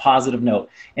on a positive note,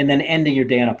 and then ending your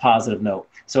day on a positive note.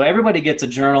 So everybody gets a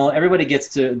journal. Everybody gets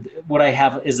to, what I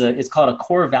have is it's called a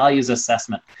core values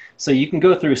assessment. So you can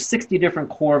go through 60 different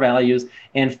core values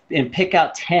and pick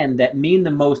out 10 that mean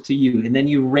the most to you, and then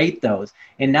you rate those.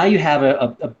 And now you have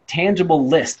a tangible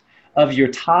list of your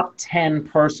top 10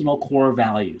 personal core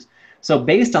values. So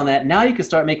based on that, now you can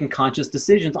start making conscious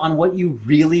decisions on what you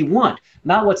really want,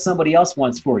 not what somebody else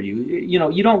wants for you. You know,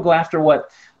 you don't go after what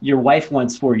your wife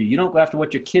wants for you. You don't go after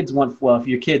what your kids want. Well, if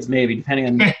your kids, maybe, depending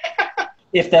on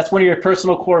if that's one of your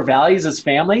personal core values is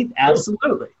family,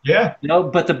 absolutely. Yeah. You know,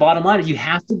 but the bottom line is you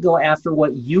have to go after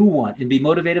what you want and be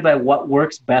motivated by what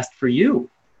works best for you.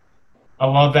 I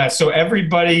love that. So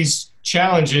everybody's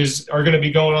challenges are going to be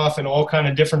going off in all kind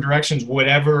of different directions,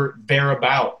 whatever they're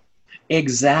about.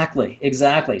 Exactly.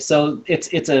 So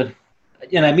it's a,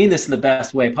 and I mean this in the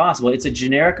best way possible, it's a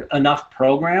generic enough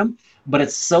program, but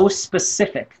it's so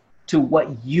specific to what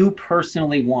you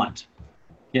personally want.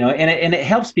 You know, and it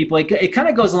helps people. It kind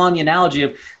of goes along the analogy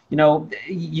of, you know,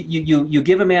 you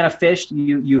give a man a fish,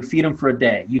 you feed him for a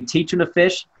day. You teach him to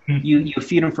fish, you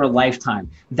feed him for a lifetime.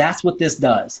 That's what this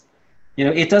does. You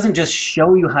know, it doesn't just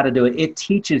show you how to do it. It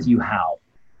teaches you how.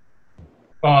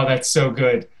 Oh, that's so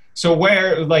good. So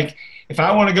where, like, if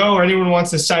I want to go or anyone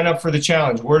wants to sign up for the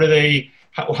challenge, where do they,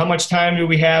 how much time do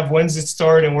we have? When does it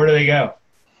start and where do they go?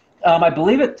 I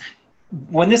believe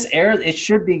when this airs, it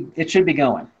should be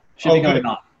going. Should be going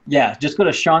on. Yeah, just go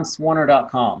to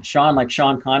SeanSwarner.com. Sean, like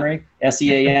Sean Connery,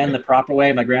 S-E-A-N, the proper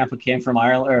way. My grandpa came from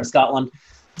Ireland or Scotland.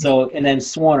 So, and then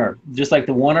Swarner, just like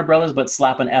the Warner Brothers, but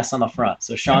slap an S on the front.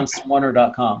 So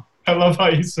SeanSwarner.com. I love how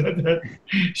you said that.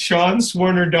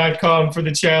 SeanSwarner.com for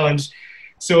the challenge.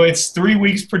 So it's 3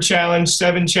 weeks per challenge,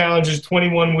 7 challenges,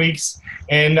 21 weeks.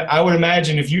 And I would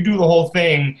imagine if you do the whole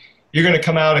thing, you're going to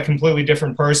come out a completely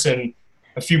different person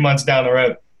a few months down the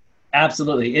road.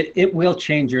 Absolutely. It will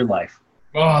change your life.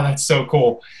 Oh, that's so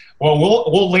cool. Well,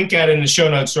 we'll link at it in the show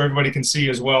notes so everybody can see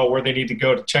as well where they need to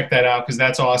go to check that out, because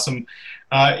that's awesome.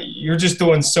 You're just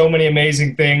doing so many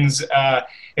amazing things.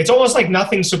 It's almost like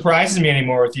nothing surprises me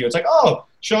anymore with you. It's like, oh,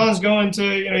 Sean's going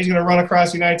to, you know, he's going to run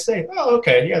across the United States. Oh,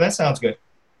 okay. Yeah, that sounds good.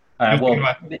 All right.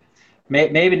 Well,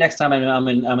 maybe next time I'm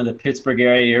in the Pittsburgh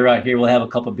area, you're right here, we'll have a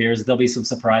couple of beers. There'll be some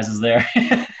surprises there.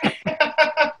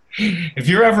 If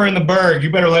you're ever in the Berg,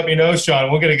 you better let me know, Sean.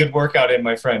 We'll get a good workout in,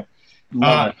 my friend.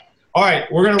 All right,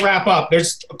 we're going to wrap up.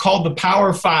 There's called the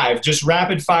Power Five, just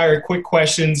rapid fire, quick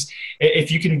questions. If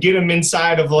you can get them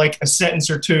inside of like a sentence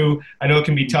or two, I know it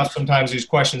can be tough sometimes, these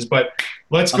questions, but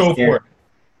let's go for it.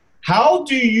 How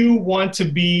do you want to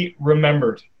be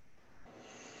remembered?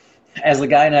 As the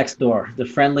guy next door, the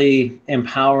friendly,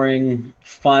 empowering,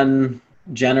 fun,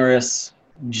 generous,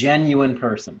 genuine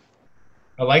person.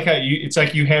 I like how it's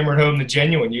like you hammered home the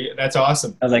genuine. That's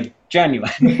awesome. I was like,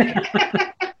 genuine.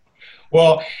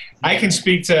 Well, I can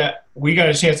speak to, we got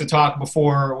a chance to talk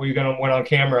before we went on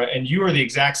camera, and you are the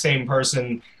exact same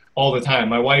person all the time.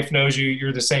 My wife knows you.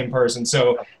 You're the same person.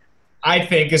 So I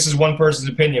think this is one person's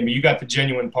opinion, but you got the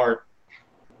genuine part.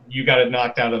 You got it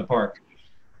knocked out of the park.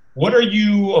 What are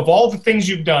you, of all the things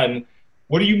you've done,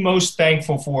 what are you most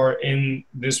thankful for in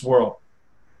this world?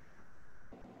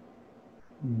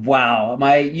 Wow.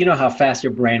 You know how fast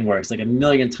your brain works, like a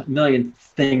million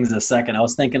things a second. I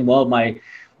was thinking, well,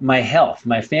 my health,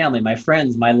 my family, my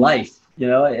friends, my life, you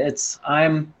know,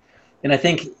 and I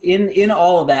think in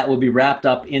all of that will be wrapped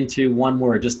up into one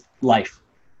word, just life.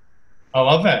 I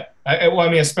love that. I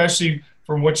mean, especially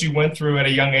from what you went through at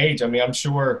a young age. I mean, I'm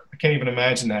sure, I can't even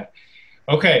imagine that.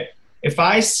 Okay. If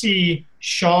I see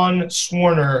Sean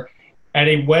Swarner at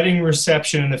a wedding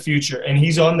reception in the future and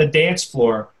he's on the dance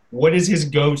floor, what is his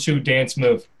go-to dance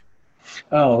move?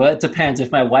 Oh, well, it depends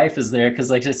if my wife is there, because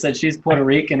like I said, she's Puerto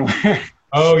Rican.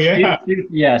 Oh,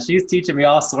 yeah. She's teaching me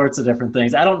all sorts of different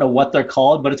things. I don't know what they're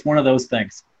called, but it's one of those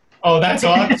things. Oh, that's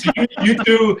awesome.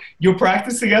 So you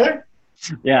practice together?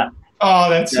 Yeah. Oh,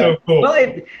 that's so cool. Well,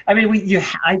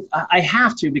 I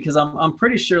have to, because I'm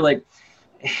pretty sure, like,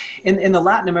 in the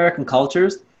Latin American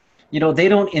cultures, you know, they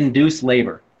don't induce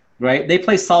labor, right? They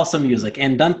play salsa music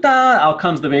and dun-da, out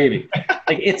comes the baby.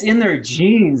 Like, it's in their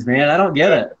genes, man. I don't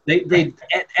get it. They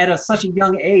at such a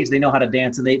young age, they know how to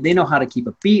dance, and they know how to keep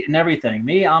a beat and everything.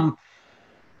 Me, I'm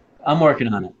working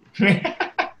on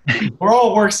it. We're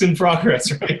all works in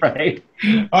progress, right? Right.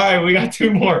 All right, we got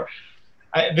 2 more.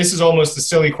 This is almost a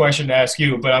silly question to ask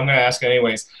you, but I'm going to ask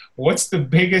anyways. What's the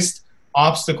biggest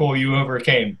obstacle you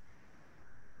overcame?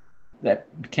 That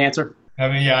cancer? I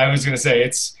mean, yeah, I was going to say,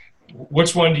 it's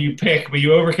which one do you pick? But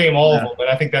you overcame all of them, and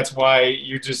I think that's why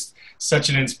you're just such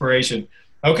an inspiration.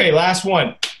 Okay, last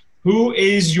one. Who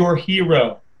is your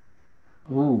hero?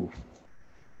 Ooh.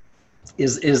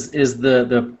 Is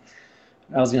the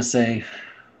I was gonna say,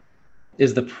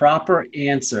 is the proper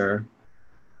answer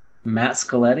Matt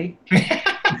Scaletti?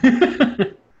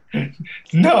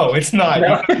 No, it's not.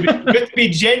 No? You have to be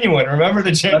genuine. Remember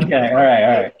the genuine.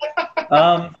 Okay, all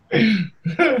right.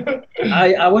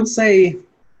 I would say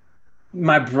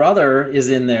my brother is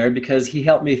in there because he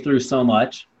helped me through so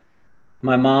much.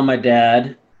 My mom, my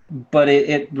dad, but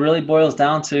it really boils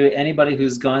down to anybody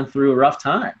who's gone through a rough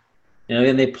time,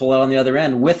 and they pull out on the other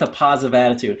end with a positive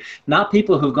attitude. Not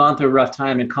people who've gone through a rough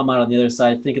time and come out on the other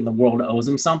side thinking the world owes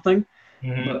them something,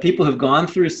 but people who've gone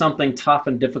through something tough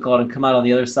and difficult and come out on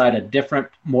the other side a different,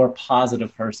 more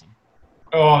positive person.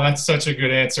 Oh, that's such a good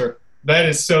answer. That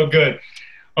is so good.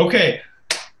 Okay.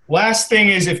 Last thing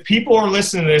is, if people are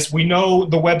listening to this, we know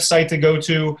the website to go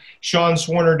to,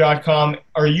 SeanSwarner.com.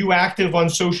 Are you active on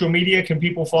social media? Can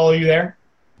people follow you there?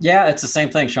 Yeah, it's the same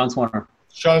thing, Sean Swarner.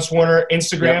 Sean Swarner,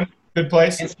 Instagram, good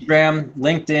place? Instagram,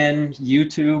 LinkedIn,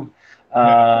 YouTube,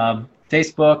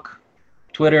 Facebook,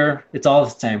 Twitter, it's all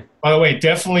the same. By the way,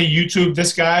 definitely YouTube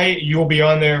this guy. You'll be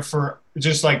on there for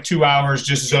just like 2 hours,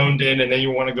 just zoned in, and then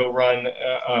you want to go run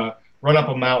up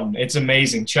a mountain. It's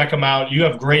amazing. Check him out. You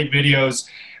have great videos.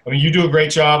 I mean, you do a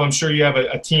great job. I'm sure you have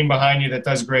a team behind you that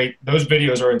does great. Those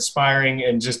videos are inspiring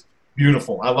and just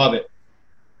beautiful. I love it.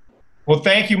 Well,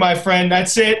 thank you, my friend.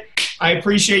 That's it. I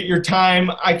appreciate your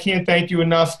time. I can't thank you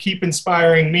enough. Keep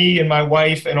inspiring me and my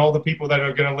wife and all the people that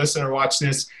are going to listen or watch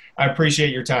this. I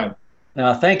appreciate your time.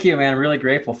 Thank you, man. I'm really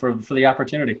grateful for the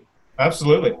opportunity.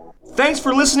 Absolutely. Thanks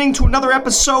for listening to another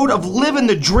episode of Living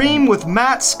the Dream with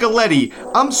Matt Scaletti.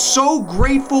 I'm so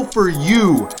grateful for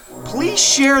you. Please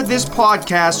share this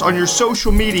podcast on your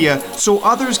social media so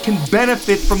others can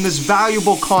benefit from this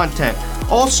valuable content.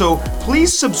 Also,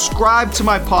 please subscribe to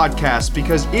my podcast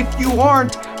because if you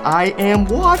aren't, I am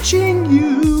watching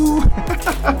you.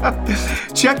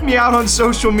 Check me out on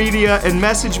social media and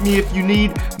message me if you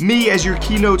need me as your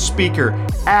keynote speaker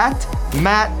at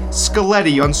Matt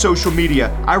Scaletti on social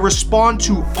media. I respond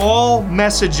to all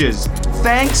messages.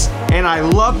 Thanks, and I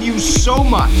love you so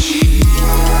much.